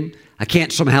again. I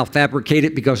can't somehow fabricate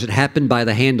it because it happened by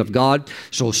the hand of God.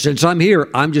 So since I'm here,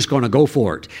 I'm just going to go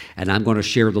for it. And I'm going to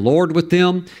share the Lord with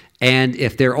them. And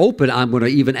if they're open, I'm going to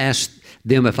even ask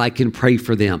them if I can pray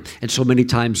for them. And so many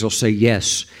times they'll say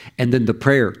yes. And then the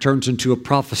prayer turns into a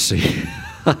prophecy.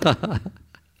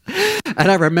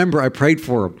 And I remember I prayed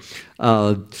for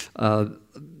a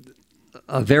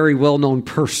very well-known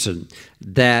person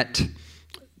that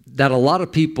a lot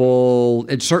of people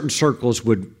in certain circles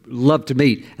would love to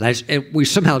meet. And we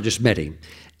somehow just met him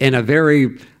in a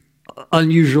very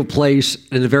unusual place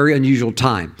in a very unusual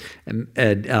time.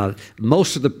 And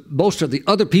most of the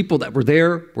other people that were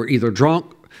there were either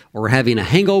drunk or having a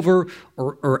hangover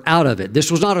or out of it.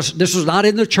 This was not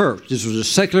in the church. This was a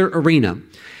secular arena.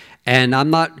 And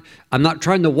I'm not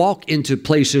trying to walk into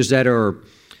places that are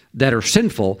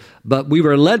sinful, but we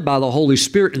were led by the Holy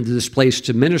Spirit into this place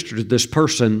to minister to this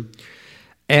person.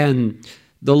 And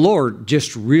the Lord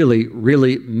just really,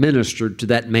 really ministered to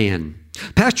that man.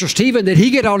 Pastor Stephen, did he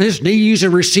get on his knees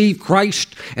and receive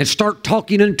Christ and start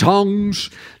talking in tongues?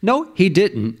 No, he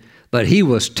didn't. But he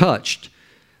was touched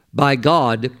by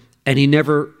God, and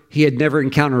he had never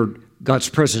encountered God's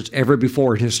presence ever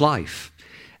before in his life.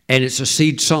 and it's a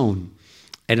seed sown,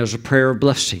 and it's a prayer of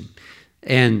blessing.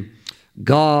 And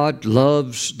God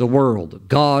loves the world.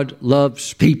 God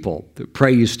loves people.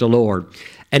 Praise the Lord.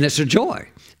 And it's a joy.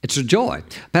 It's a joy.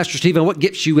 Pastor Stephen, what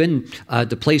gets you in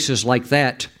to places like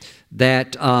that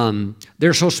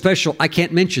they're so special, I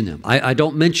can't mention them. I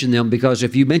don't mention them because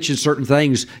if you mention certain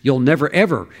things, you'll never,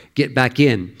 ever get back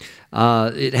in.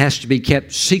 It has to be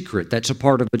kept secret. That's a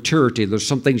part of maturity. There's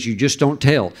some things you just don't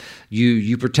tell.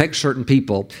 You protect certain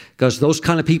people because those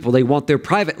kind of people, they want their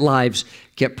private lives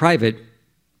kept private.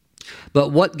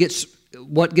 But what gets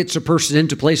a person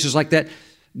into places like that?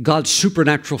 God's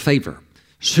supernatural favor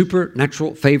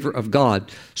of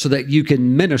God, so that you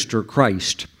can minister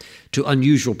Christ to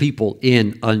unusual people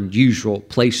in unusual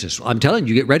places. I'm telling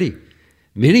you, get ready.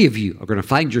 Many of you are going to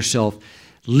find yourself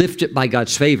lifted by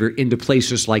God's favor into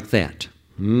places like that.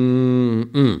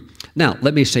 Now,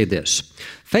 let me say this.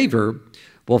 Favor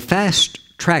will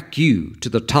fast track you to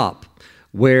the top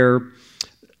where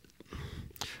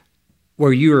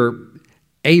you're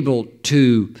able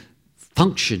to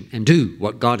function and do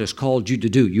what God has called you to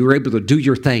do. You're able to do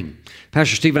your thing.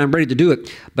 Pastor Stephen, I'm ready to do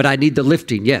it, but I need the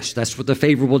lifting. Yes, that's what the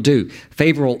favor will do.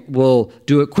 Favor will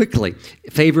do it quickly.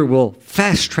 Favor will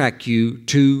fast track you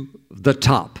to the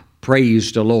top.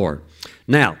 Praise the Lord.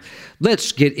 Now,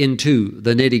 let's get into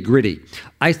the nitty-gritty.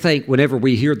 I think whenever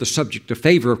we hear the subject of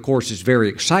favor, of course, it's very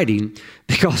exciting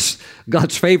because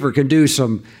God's favor can do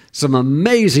some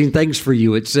amazing things for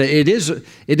you. It is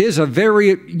a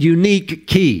very unique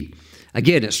key.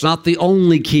 Again, it's not the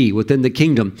only key within the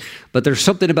kingdom, but there's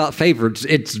something about favor.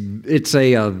 It's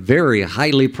a very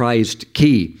highly prized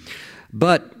key.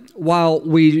 But while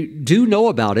we do know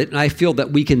about it, and I feel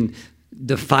that we can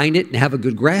define it and have a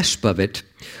good grasp of it,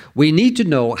 we need to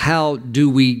know, how do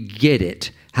we get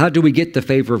it? How do we get the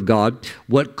favor of God?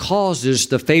 What causes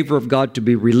the favor of God to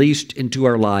be released into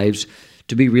our lives,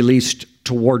 to be released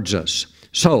towards us?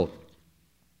 So,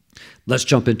 let's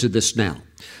jump into this now.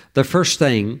 The first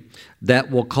thing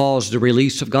that will cause the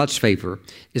release of God's favor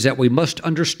is that we must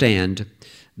understand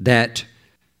that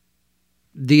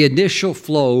the initial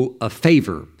flow of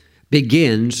favor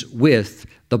begins with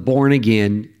the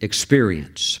born-again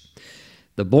experience.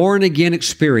 The born-again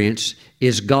experience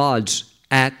is God's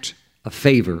act of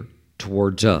favor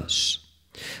towards us.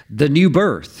 The new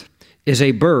birth is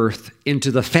a birth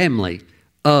into the family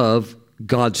of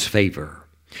God's favor.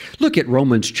 Look at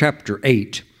Romans chapter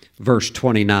 8, verse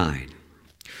 29.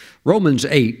 Romans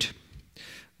 8,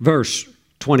 verse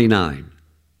 29.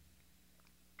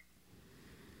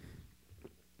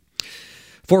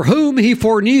 For whom he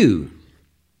foreknew,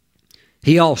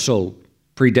 he also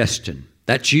predestined.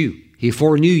 That's you. He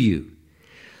foreknew you.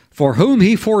 For whom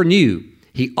he foreknew,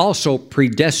 he also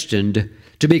predestined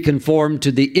to be conformed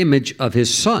to the image of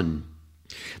his Son,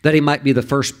 that he might be the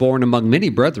firstborn among many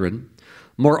brethren.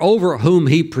 Moreover, whom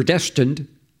he predestined,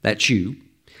 that's you,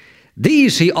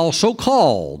 these he also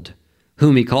called.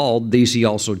 Whom he called, these he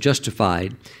also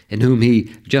justified. And whom he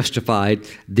justified,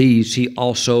 these he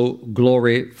also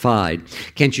glorified.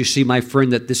 Can't you see, my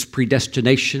friend, that this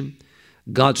predestination,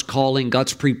 God's calling,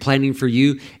 God's pre-planning for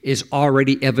you, is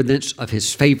already evidence of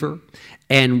his favor?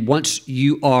 And once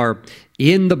you are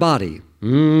in the body,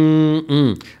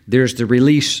 there's the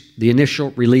release, the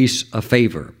initial release of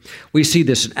favor. We see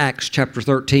this in Acts chapter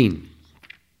 13.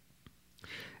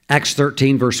 Acts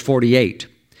 13, verse 48.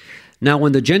 Now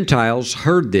when the Gentiles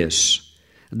heard this,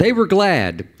 they were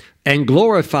glad and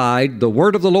glorified the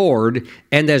word of the Lord,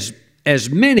 and as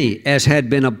many as had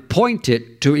been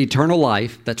appointed to eternal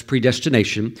life, that's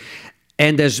predestination,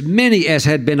 and as many as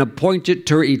had been appointed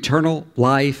to eternal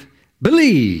life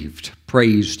believed.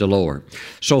 Praise the Lord.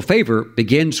 So favor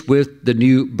begins with the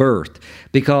new birth,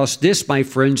 because this, my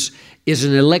friends, is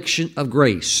an election of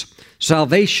grace.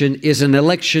 Salvation is an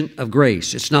election of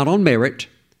grace. It's not on merit.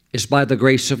 It's by the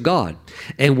grace of God.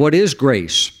 And what is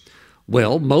grace?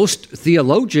 Well, most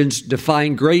theologians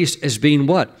define grace as being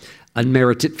what?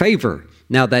 Unmerited favor.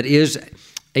 Now, that is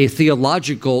a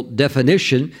theological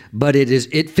definition, but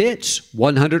it fits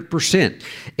 100%.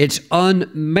 It's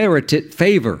unmerited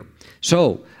favor.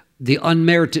 So, the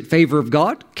unmerited favor of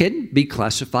God can be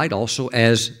classified also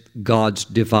as God's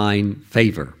divine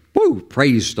favor. Woo!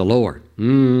 Praise the Lord.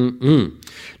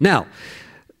 Now,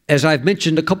 as I've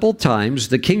mentioned a couple of times,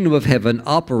 the kingdom of heaven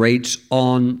operates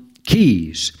on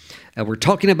keys. And we're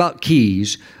talking about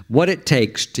keys, what it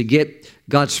takes to get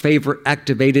God's favor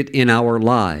activated in our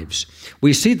lives.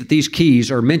 We see that these keys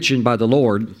are mentioned by the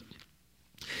Lord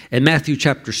in Matthew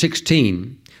chapter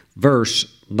 16,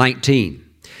 verse 19.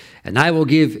 And I will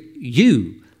give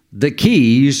you the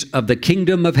keys of the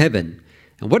kingdom of heaven.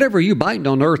 And whatever you bind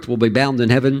on earth will be bound in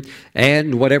heaven,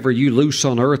 and whatever you loose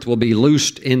on earth will be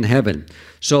loosed in heaven.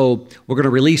 So we're going to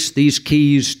release these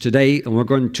keys today, and we're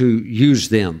going to use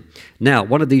them. Now,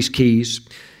 one of these keys,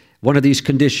 one of these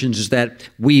conditions is that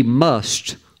we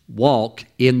must walk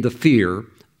in the fear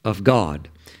of God.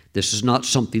 This is not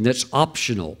something that's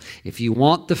optional. If you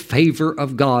want the favor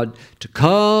of God to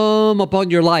come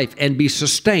upon your life and be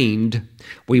sustained,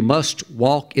 we must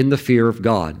walk in the fear of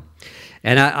God.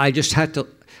 And I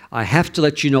have to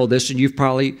let you know this, and you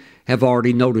probably have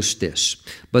already noticed this,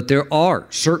 but there are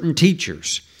certain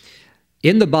teachers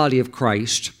in the body of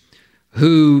Christ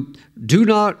who do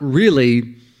not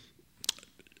really,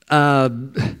 how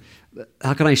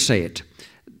can I say it?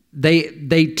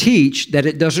 They teach that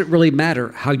it doesn't really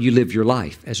matter how you live your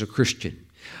life as a Christian.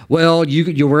 Well,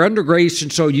 you were under grace,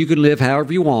 and so you can live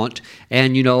however you want,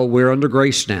 and we're under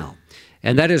grace now.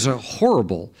 And that is a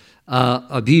horrible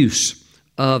abuse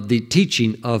of the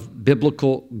teaching of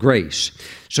biblical grace.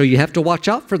 So you have to watch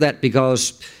out for that,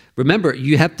 because remember,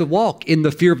 you have to walk in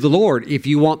the fear of the Lord if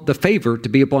you want the favor to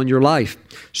be upon your life.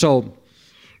 So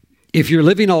if you're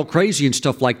living all crazy and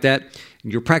stuff like that,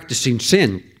 and you're practicing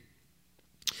sin,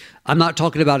 I'm not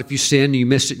talking about if you sin and you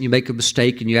miss it and you make a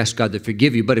mistake and you ask God to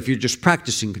forgive you, but if you're just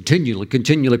practicing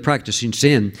continually practicing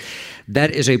sin,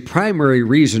 that is a primary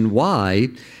reason why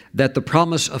that the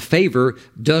promise of favor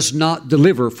does not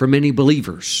deliver for many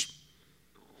believers.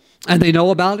 And they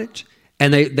know about it,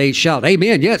 and they shout,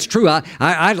 amen, yeah, it's true.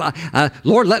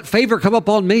 Lord, let favor come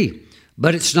upon me.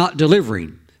 But it's not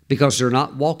delivering because they're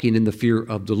not walking in the fear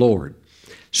of the Lord.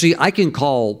 See, I can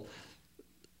call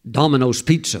Domino's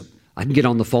Pizza. I can get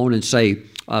on the phone and say,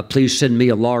 please send me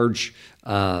a large,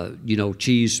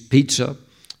 cheese pizza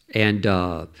and,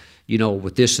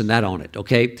 with this and that on it,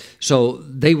 okay? So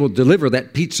they will deliver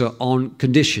that pizza on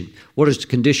condition. What is the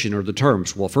condition or the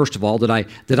terms? Well, first of all, that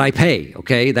I pay,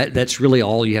 okay? That's really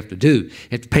all you have to do. You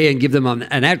have to pay and give them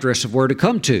an address of where to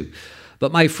come to.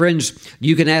 But my friends,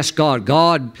 you can ask God,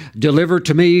 God, deliver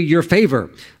to me your favor.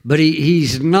 But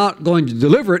He's not going to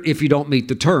deliver it if you don't meet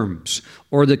the terms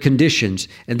or the conditions.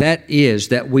 And that is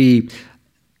that we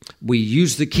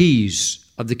use the keys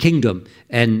of the kingdom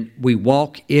and we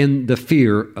walk in the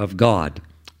fear of God.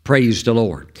 Praise the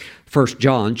Lord. 1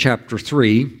 John chapter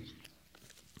 3,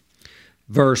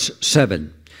 verse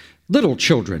 7. Little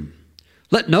children,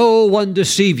 let no one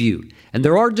deceive you. And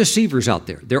there are deceivers out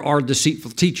there. There are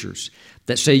deceitful teachers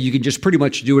that say you can just pretty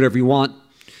much do whatever you want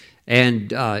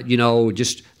and,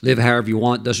 just live however you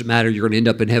want. Doesn't matter. You're going to end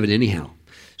up in heaven anyhow.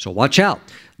 So watch out.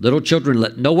 Little children,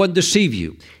 let no one deceive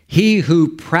you. He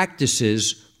who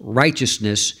practices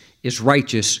righteousness is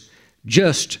righteous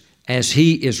just as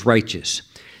he is righteous.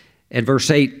 And verse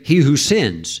 8, he who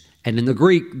sins. And in the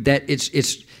Greek, that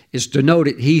it's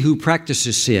denoted he who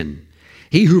practices sin.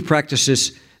 He who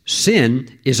practices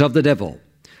sin is of the devil,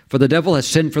 for the devil has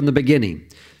sinned from the beginning.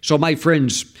 So, my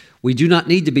friends, we do not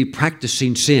need to be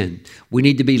practicing sin. We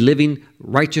need to be living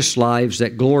righteous lives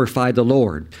that glorify the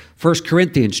Lord. 1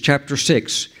 Corinthians chapter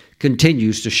 6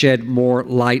 continues to shed more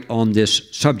light on this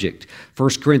subject. 1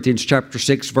 Corinthians chapter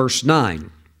 6, verse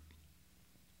 9.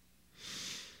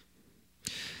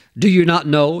 Do you not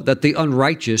know that the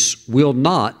unrighteous will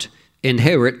not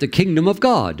inherit the kingdom of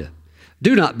God?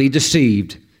 Do not be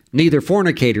deceived. Neither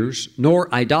fornicators,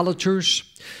 nor idolaters,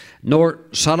 nor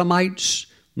sodomites,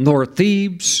 nor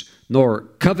thieves, nor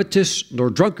covetous, nor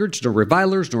drunkards, nor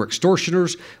revilers, nor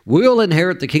extortioners will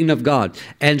inherit the kingdom of God.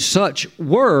 And such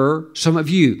were, some of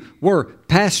you, were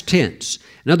past tense.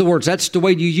 In other words, that's the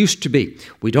way you used to be.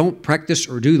 We don't practice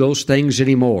or do those things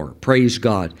anymore. Praise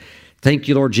God. Thank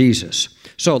you, Lord Jesus.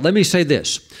 So let me say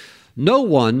this. No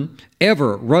one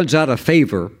ever runs out of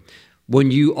favor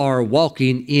when you are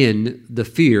walking in the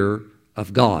fear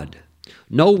of God.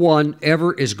 No one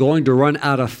ever is going to run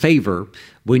out of favor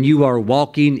when you are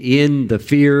walking in the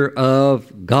fear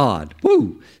of God.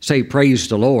 Woo! Say, praise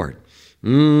the Lord.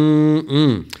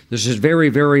 This is very,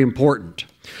 very important.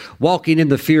 Walking in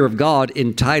the fear of God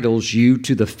entitles you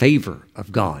to the favor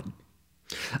of God.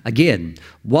 Again,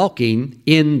 walking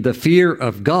in the fear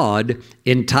of God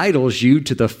entitles you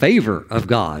to the favor of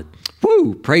God.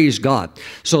 Woo! Praise God.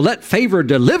 So let favor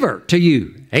deliver to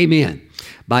you. Amen.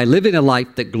 By living a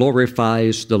life that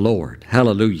glorifies the Lord.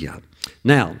 Hallelujah.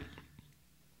 Now,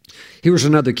 here's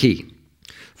another key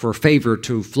for favor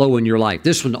to flow in your life.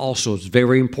 This one also is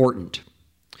very important.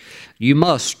 You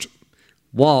must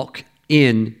walk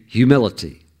in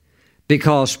humility,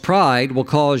 because pride will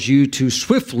cause you to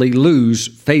swiftly lose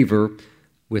favor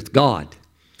with God.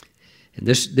 And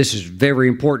this is very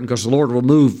important, because the Lord will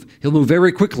move. He'll move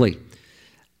very quickly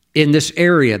in this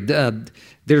area.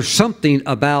 There's something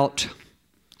about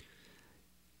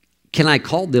can I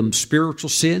call them spiritual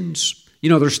sins? You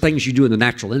know, there's things you do in the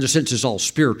natural. In a sense, it's all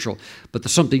spiritual, but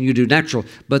there's something you do natural.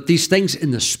 But these things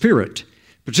in the spirit,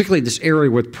 particularly in this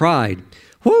area with pride,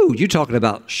 whoo, you're talking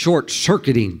about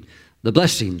short-circuiting the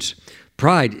blessings.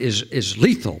 Pride is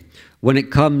lethal when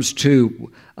it comes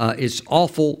to its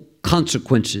awful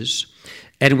consequences.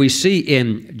 And we see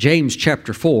in James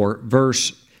chapter 4,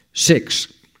 verse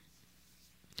 6,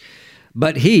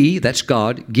 but he, that's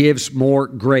God, gives more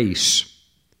grace.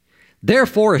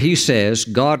 Therefore, he says,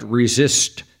 God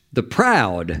resists the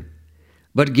proud,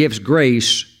 but gives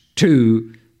grace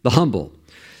to the humble.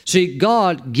 See,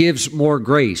 God gives more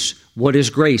grace. What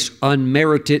is grace?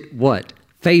 Unmerited what?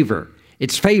 Favor.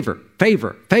 It's favor,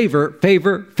 favor, favor,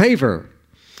 favor, favor.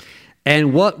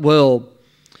 And what will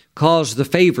cause the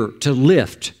favor to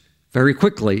lift very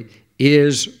quickly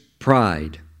is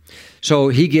pride. So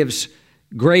he gives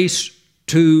grace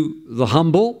to the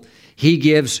humble. He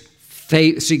gives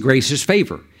see, grace is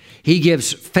favor. He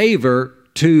gives favor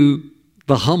to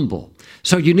the humble.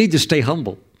 So you need to stay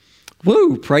humble.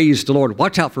 Woo, praise the Lord.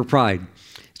 Watch out for pride.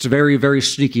 It's a very, very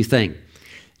sneaky thing.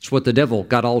 It's what the devil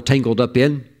got all tangled up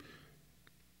in.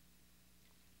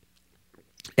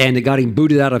 And it got him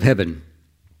booted out of heaven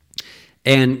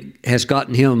and has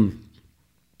gotten him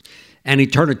an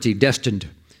eternity destined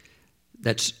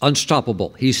that's unstoppable.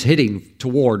 He's heading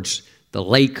towards the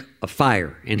lake of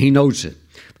fire, and he knows it.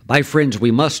 My friends,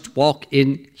 we must walk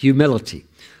in humility.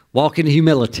 Walk in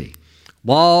humility.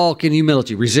 Walk in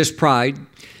humility. Resist pride.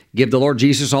 Give the Lord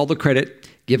Jesus all the credit.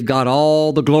 Give God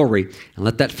all the glory. And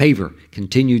let that favor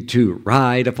continue to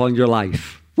ride upon your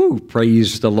life. Woo,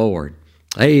 praise the Lord.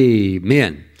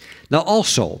 Amen. Now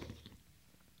also,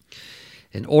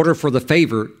 in order for the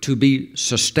favor to be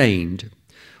sustained,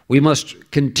 we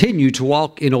must continue to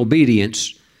walk in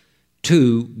obedience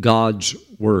to God's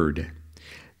word.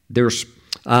 There's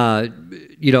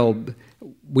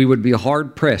we would be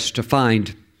hard-pressed to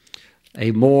find a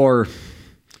more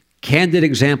candid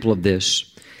example of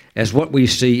this as what we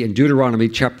see in Deuteronomy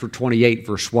chapter 28,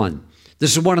 verse 1.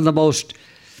 This is one of the most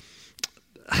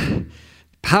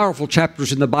powerful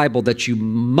chapters in the Bible that you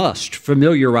must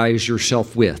familiarize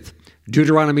yourself with.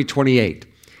 Deuteronomy 28,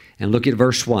 and look at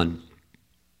verse 1.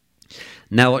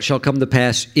 Now it shall come to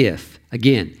pass if,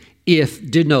 again, if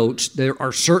denotes there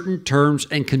are certain terms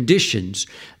and conditions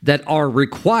that are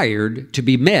required to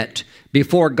be met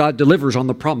before God delivers on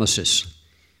the promises.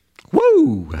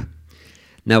 Woo!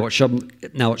 Now it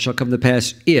shall come to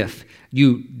pass if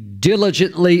you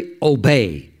diligently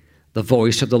obey the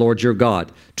voice of the Lord your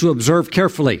God, to observe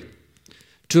carefully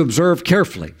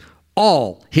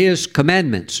all his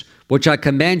commandments, which I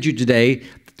command you today.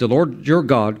 The Lord your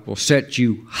God will set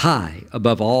you high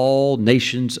above all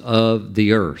nations of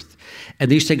the earth. And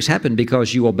these things happen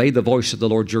because you obey the voice of the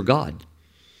Lord your God.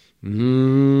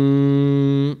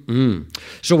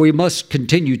 So we must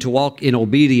continue to walk in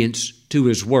obedience to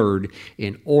his word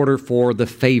in order for the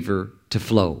favor to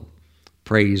flow.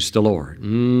 Praise the Lord.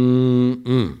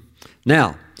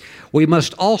 Now, we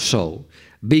must also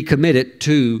be committed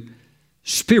to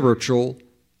spiritual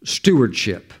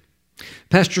stewardship.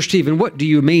 Pastor Stephen, what do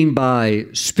you mean by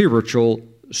spiritual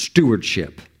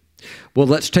stewardship? Well,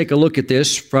 let's take a look at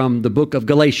this from the book of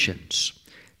Galatians,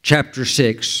 chapter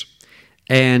 6,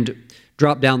 and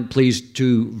drop down, please,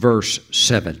 to verse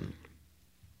 7.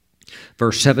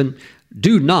 Verse 7,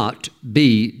 do not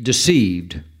be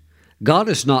deceived. God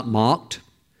is not mocked.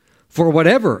 For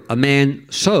whatever a man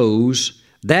sows,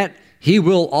 that he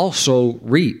will also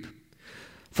reap.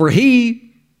 For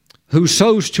he who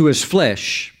sows to his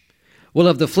flesh will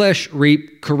of the flesh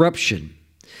reap corruption.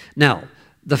 Now,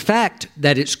 the fact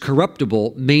that it's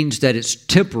corruptible means that it's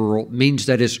temporal, means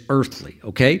that it's earthly,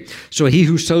 okay? So he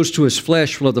who sows to his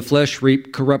flesh will of the flesh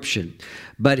reap corruption.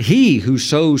 But he who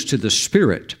sows to the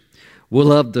Spirit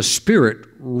will of the Spirit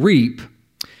reap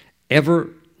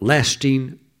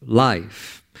everlasting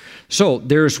life. So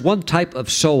there's one type of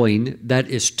sowing that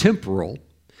is temporal,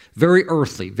 very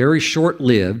earthly, very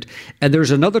short-lived, and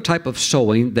there's another type of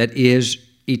sowing that is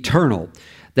eternal,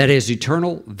 that has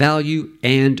eternal value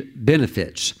and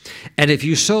benefits. And if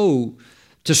you sow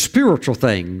to spiritual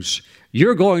things,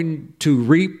 you're going to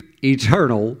reap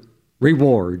eternal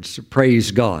rewards.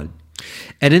 Praise God.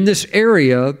 And in this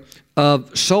area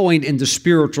of sowing into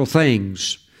spiritual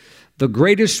things, the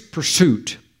greatest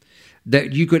pursuit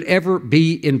that you could ever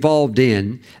be involved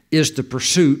in is the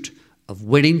pursuit of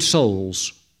winning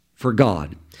souls for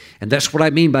God. And that's what I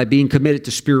mean by being committed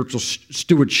to spiritual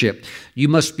stewardship. You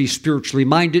must be spiritually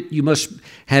minded. You must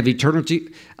have eternity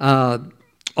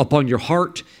upon your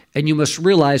heart. And you must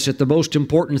realize that the most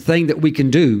important thing that we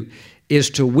can do is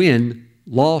to win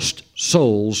lost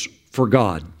souls for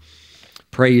God.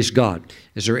 Praise God.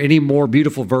 Is there any more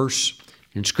beautiful verse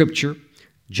in Scripture?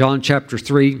 John chapter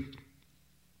 3,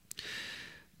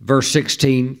 verse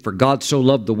 16, for God so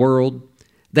loved the world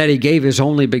that he gave his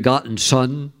only begotten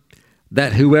Son,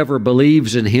 that whoever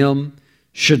believes in him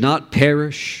should not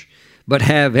perish, but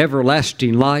have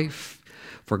everlasting life.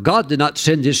 For God did not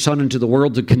send his Son into the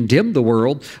world to condemn the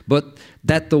world, but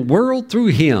that the world through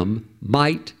him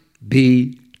might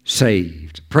be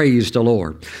saved. Praise the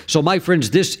Lord. So, my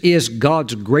friends, this is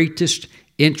God's greatest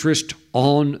interest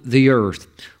on the earth,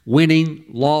 winning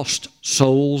lost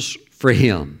souls for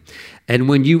him. And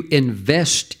when you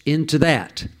invest into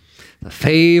that, the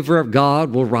favor of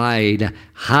God will ride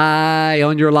high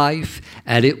on your life,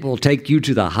 and it will take you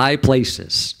to the high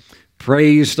places.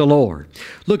 Praise the Lord.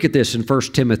 Look at this in 1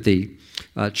 Timothy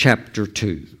chapter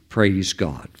 2. Praise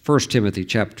God. 1 Timothy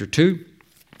chapter 2,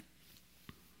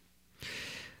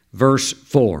 verse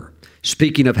 4.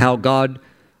 Speaking of how God,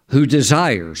 who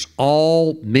desires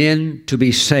all men to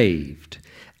be saved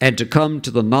and to come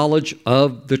to the knowledge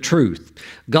of the truth.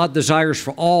 God desires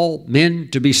for all men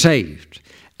to be saved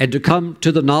and to come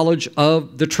to the knowledge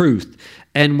of the truth.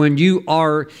 And when you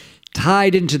are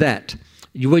tied into that,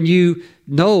 when you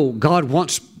know God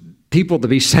wants people to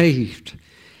be saved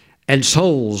and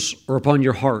souls are upon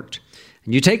your heart,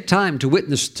 and you take time to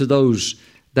witness to those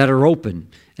that are open,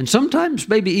 and sometimes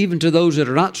maybe even to those that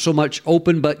are not so much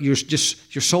open, but you're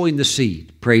sowing the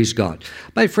seed. Praise God.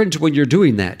 My friends, when you're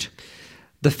doing that,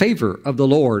 the favor of the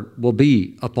Lord will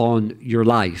be upon your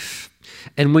life.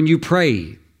 And when you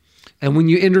pray, and when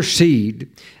you intercede,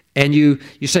 and you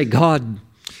say, God,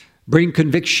 bring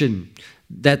conviction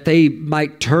that they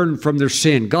might turn from their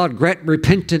sin. God, grant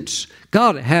repentance.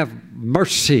 God, have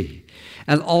mercy.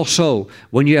 And also,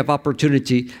 when you have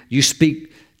opportunity, you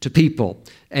speak to people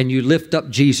and you lift up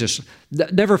Jesus.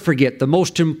 Never forget, the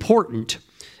most important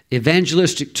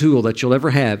evangelistic tool that you'll ever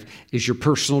have is your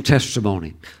personal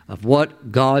testimony of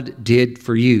what God did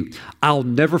for you. I'll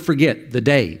never forget the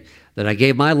day that I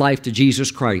gave my life to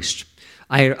Jesus Christ.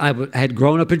 I had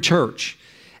grown up in church,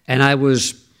 and I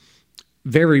was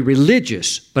very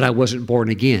religious, but I wasn't born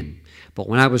again. But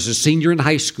when I was a senior in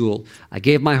high school, I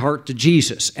gave my heart to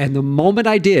Jesus. And the moment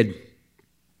I did,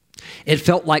 it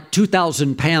felt like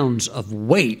 2,000 pounds of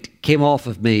weight came off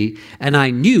of me, and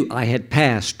I knew I had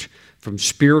passed from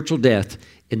spiritual death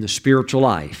in the spiritual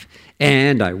life.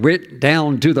 And I went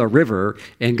down to the river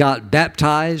and got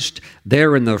baptized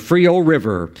there in the Frio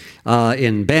River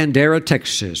in Bandera,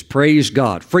 Texas. Praise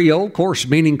God. Frio, of course,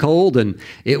 meaning cold, and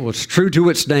it was true to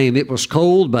its name. It was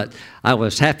cold, but I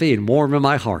was happy and warm in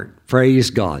my heart. Praise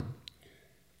God.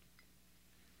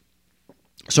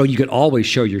 So you can always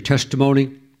share your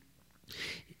testimony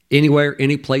anywhere,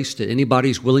 any place that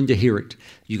anybody's willing to hear it.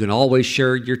 You can always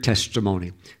share your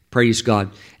testimony. Praise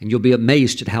God. And you'll be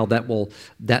amazed at how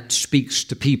that speaks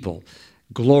to people.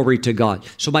 Glory to God.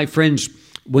 So my friends,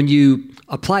 when you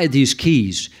apply these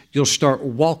keys, you'll start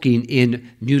walking in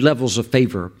new levels of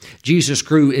favor. Jesus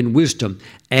grew in wisdom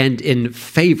and in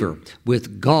favor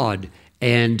with God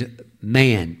and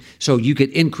man. So you get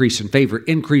increase in favor,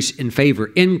 increase in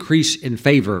favor, increase in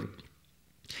favor.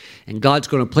 And God's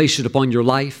going to place it upon your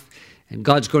life. And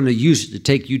God's going to use it to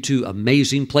take you to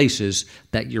amazing places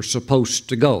that you're supposed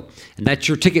to go. And that's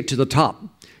your ticket to the top.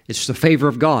 It's the favor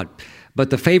of God. But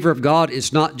the favor of God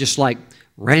is not just like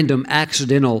random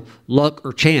accidental luck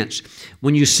or chance.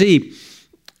 When you see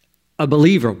a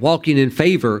believer walking in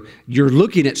favor, you're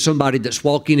looking at somebody that's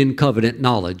walking in covenant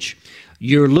knowledge.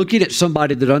 You're looking at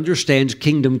somebody that understands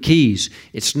kingdom keys.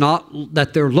 It's not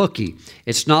that they're lucky.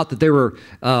 It's not that they were,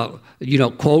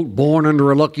 quote, born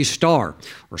under a lucky star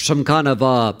or some kind of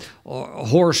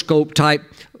horoscope type,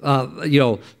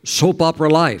 soap opera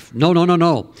life.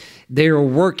 No. They're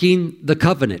working the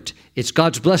covenant. It's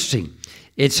God's blessing.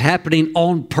 It's happening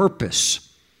on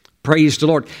purpose. Praise the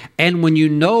Lord. And when you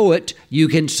know it, you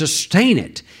can sustain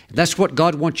it. That's what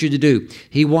God wants you to do.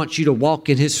 He wants you to walk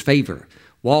in His favor.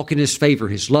 Walk in His favor,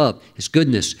 His love, His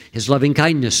goodness, His loving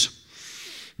kindness.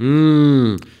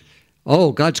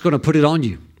 Oh, God's going to put it on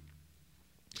you.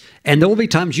 And there will be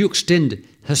times you extend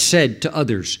hesed to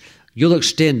others. You'll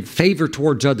extend favor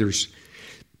towards others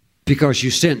because you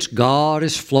sense God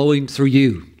is flowing through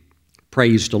you.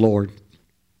 Praise the Lord.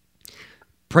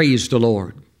 Praise the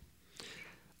Lord.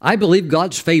 I believe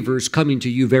God's favor is coming to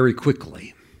you very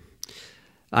quickly.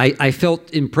 I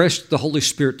felt impressed with the Holy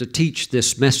Spirit to teach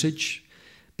this message,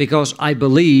 because I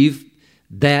believe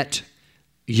that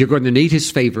you're going to need His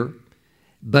favor,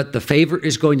 but the favor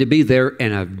is going to be there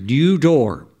in a new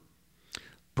door.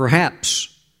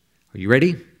 Perhaps, are you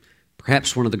ready?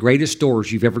 Perhaps one of the greatest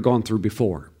doors you've ever gone through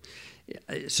before.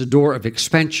 It's a door of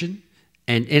expansion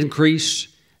and increase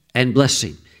and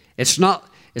blessing. It's not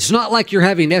like you're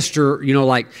having Esther,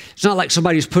 it's not like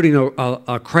somebody's putting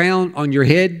a crown on your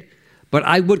head, but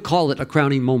I would call it a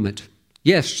crowning moment.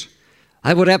 Yes,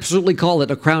 I would absolutely call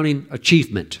it a crowning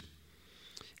achievement.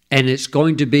 And it's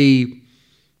going to be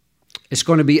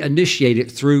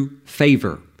initiated through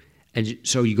favor. And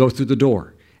so you go through the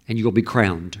door and you will be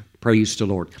crowned. Praise the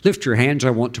Lord. Lift your hands. I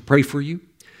want to pray for you.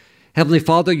 Heavenly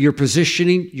Father, you're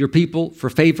positioning your people for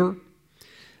favor.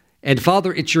 And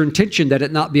Father, it's your intention that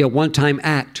it not be a one-time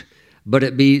act, but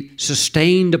it be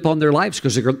sustained upon their lives,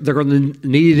 because they're going to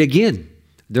need it again.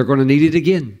 They're going to need it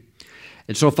again.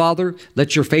 And so, Father,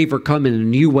 let your favor come in a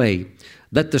new way.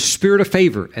 Let the spirit of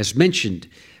favor, as mentioned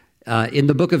in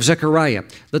the book of Zechariah,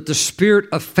 let the spirit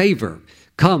of favor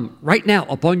come right now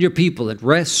upon your people and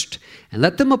rest, and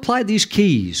let them apply these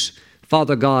keys,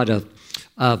 Father God,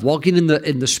 of walking in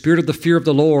the spirit of the fear of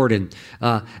the Lord, and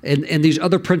these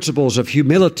other principles of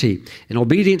humility and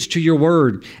obedience to your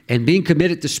word, and being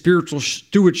committed to spiritual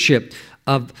stewardship,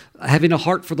 of having a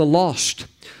heart for the lost.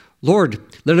 Lord,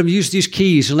 let them use these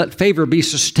keys and let favor be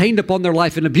sustained upon their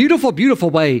life in a beautiful, beautiful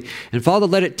way. And Father,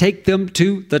 let it take them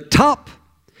to the top.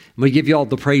 And we give you all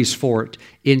the praise for it.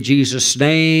 In Jesus'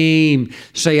 name,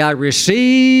 say, I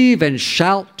receive, and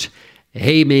shout,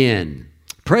 amen.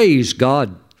 Praise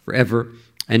God forever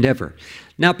and ever.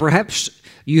 Now, perhaps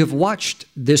you have watched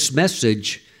this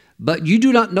message, but you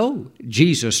do not know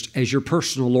Jesus as your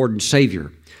personal Lord and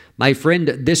Savior. My friend,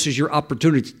 this is your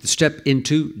opportunity to step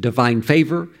into divine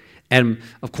favor and,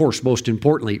 of course, most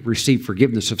importantly, receive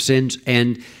forgiveness of sins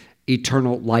and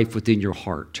eternal life within your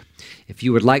heart. If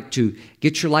you would like to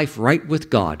get your life right with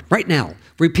God, right now,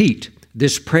 repeat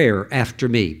this prayer after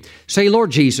me. Say,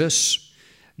 Lord Jesus,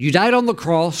 you died on the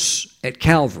cross at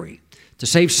Calvary to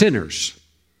save sinners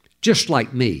just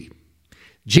like me.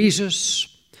 Jesus,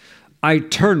 I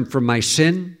turn from my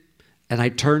sin and I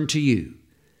turn to you.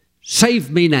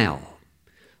 Save me now.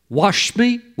 Wash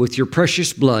me with your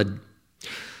precious blood.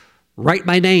 Write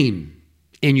my name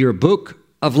in your book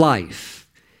of life.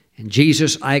 And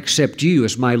Jesus, I accept you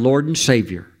as my Lord and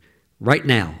Savior right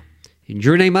now. In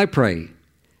your name I pray.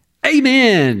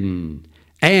 Amen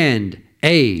and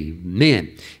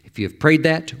amen. If you have prayed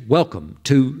that, welcome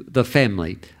to the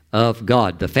family of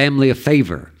God, the family of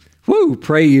favor. Woo!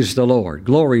 Praise the Lord.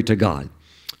 Glory to God.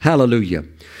 Hallelujah.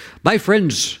 My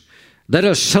friends, let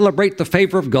us celebrate the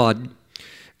favor of God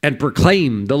and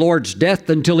proclaim the Lord's death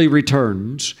until He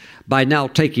returns by now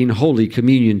taking Holy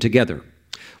Communion together.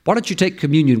 Why don't you take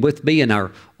communion with me in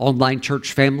our online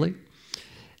church family?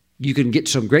 You can get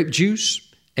some grape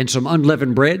juice and some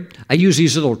unleavened bread. I use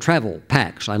these little travel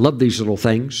packs. I love these little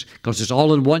things because it's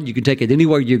all in one. You can take it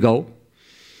anywhere you go.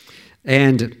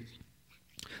 And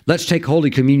let's take Holy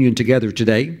Communion together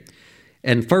today.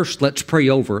 And first, let's pray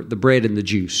over the bread and the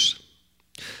juice.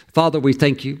 Father, we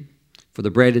thank you for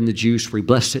the bread and the juice. We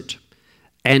bless it,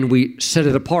 and we set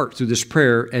it apart through this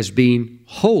prayer as being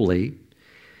holy.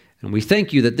 And we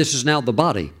thank you that this is now the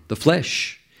body, the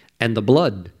flesh, and the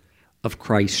blood of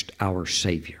Christ our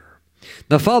Savior.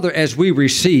 Now, Father, as we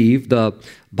receive the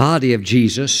body of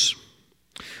Jesus,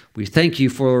 we thank you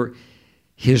for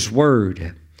His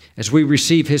word. As we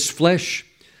receive His flesh,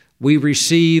 we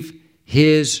receive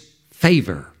His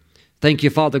favor. Thank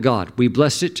you, Father God. We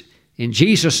bless it in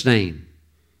Jesus' name.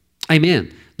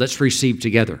 Amen. Let's receive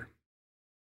together.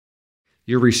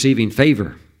 You're receiving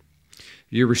favor.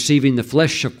 You're receiving the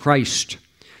flesh of Christ.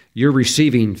 You're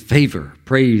receiving favor.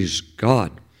 Praise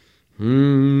God.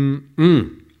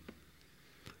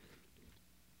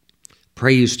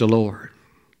 Praise the Lord.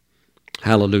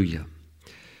 Hallelujah.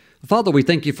 Father, we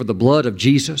thank you for the blood of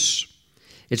Jesus.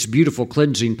 Its beautiful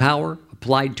cleansing power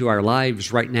applied to our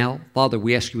lives right now. Father,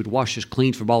 we ask you would wash us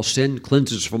clean from all sin,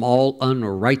 cleanse us from all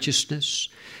unrighteousness.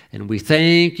 And we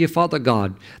thank you, Father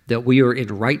God, that we are in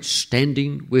right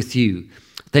standing with you.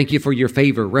 Thank you for your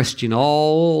favor resting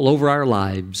all over our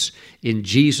lives. In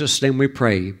Jesus' name we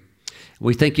pray.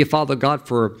 We thank you, Father God,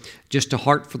 for just a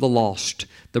heart for the lost,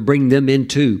 to bring them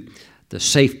into the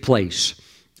safe place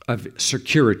of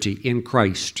security in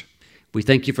Christ. We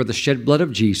thank you for the shed blood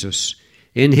of Jesus.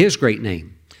 In His great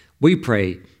name, we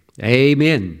pray,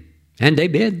 amen and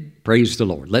amen. Praise the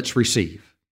Lord. Let's receive.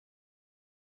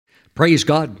 Praise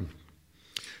God.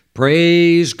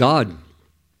 Praise God.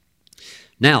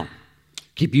 Now,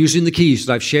 keep using the keys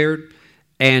that I've shared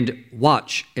and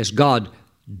watch as God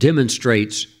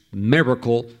demonstrates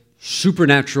miracle,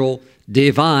 supernatural,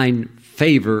 divine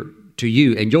favor to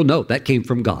you. And you'll know that came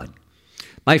from God.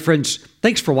 My friends,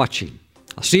 thanks for watching.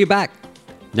 I'll see you back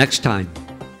next time.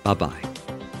 Bye-bye.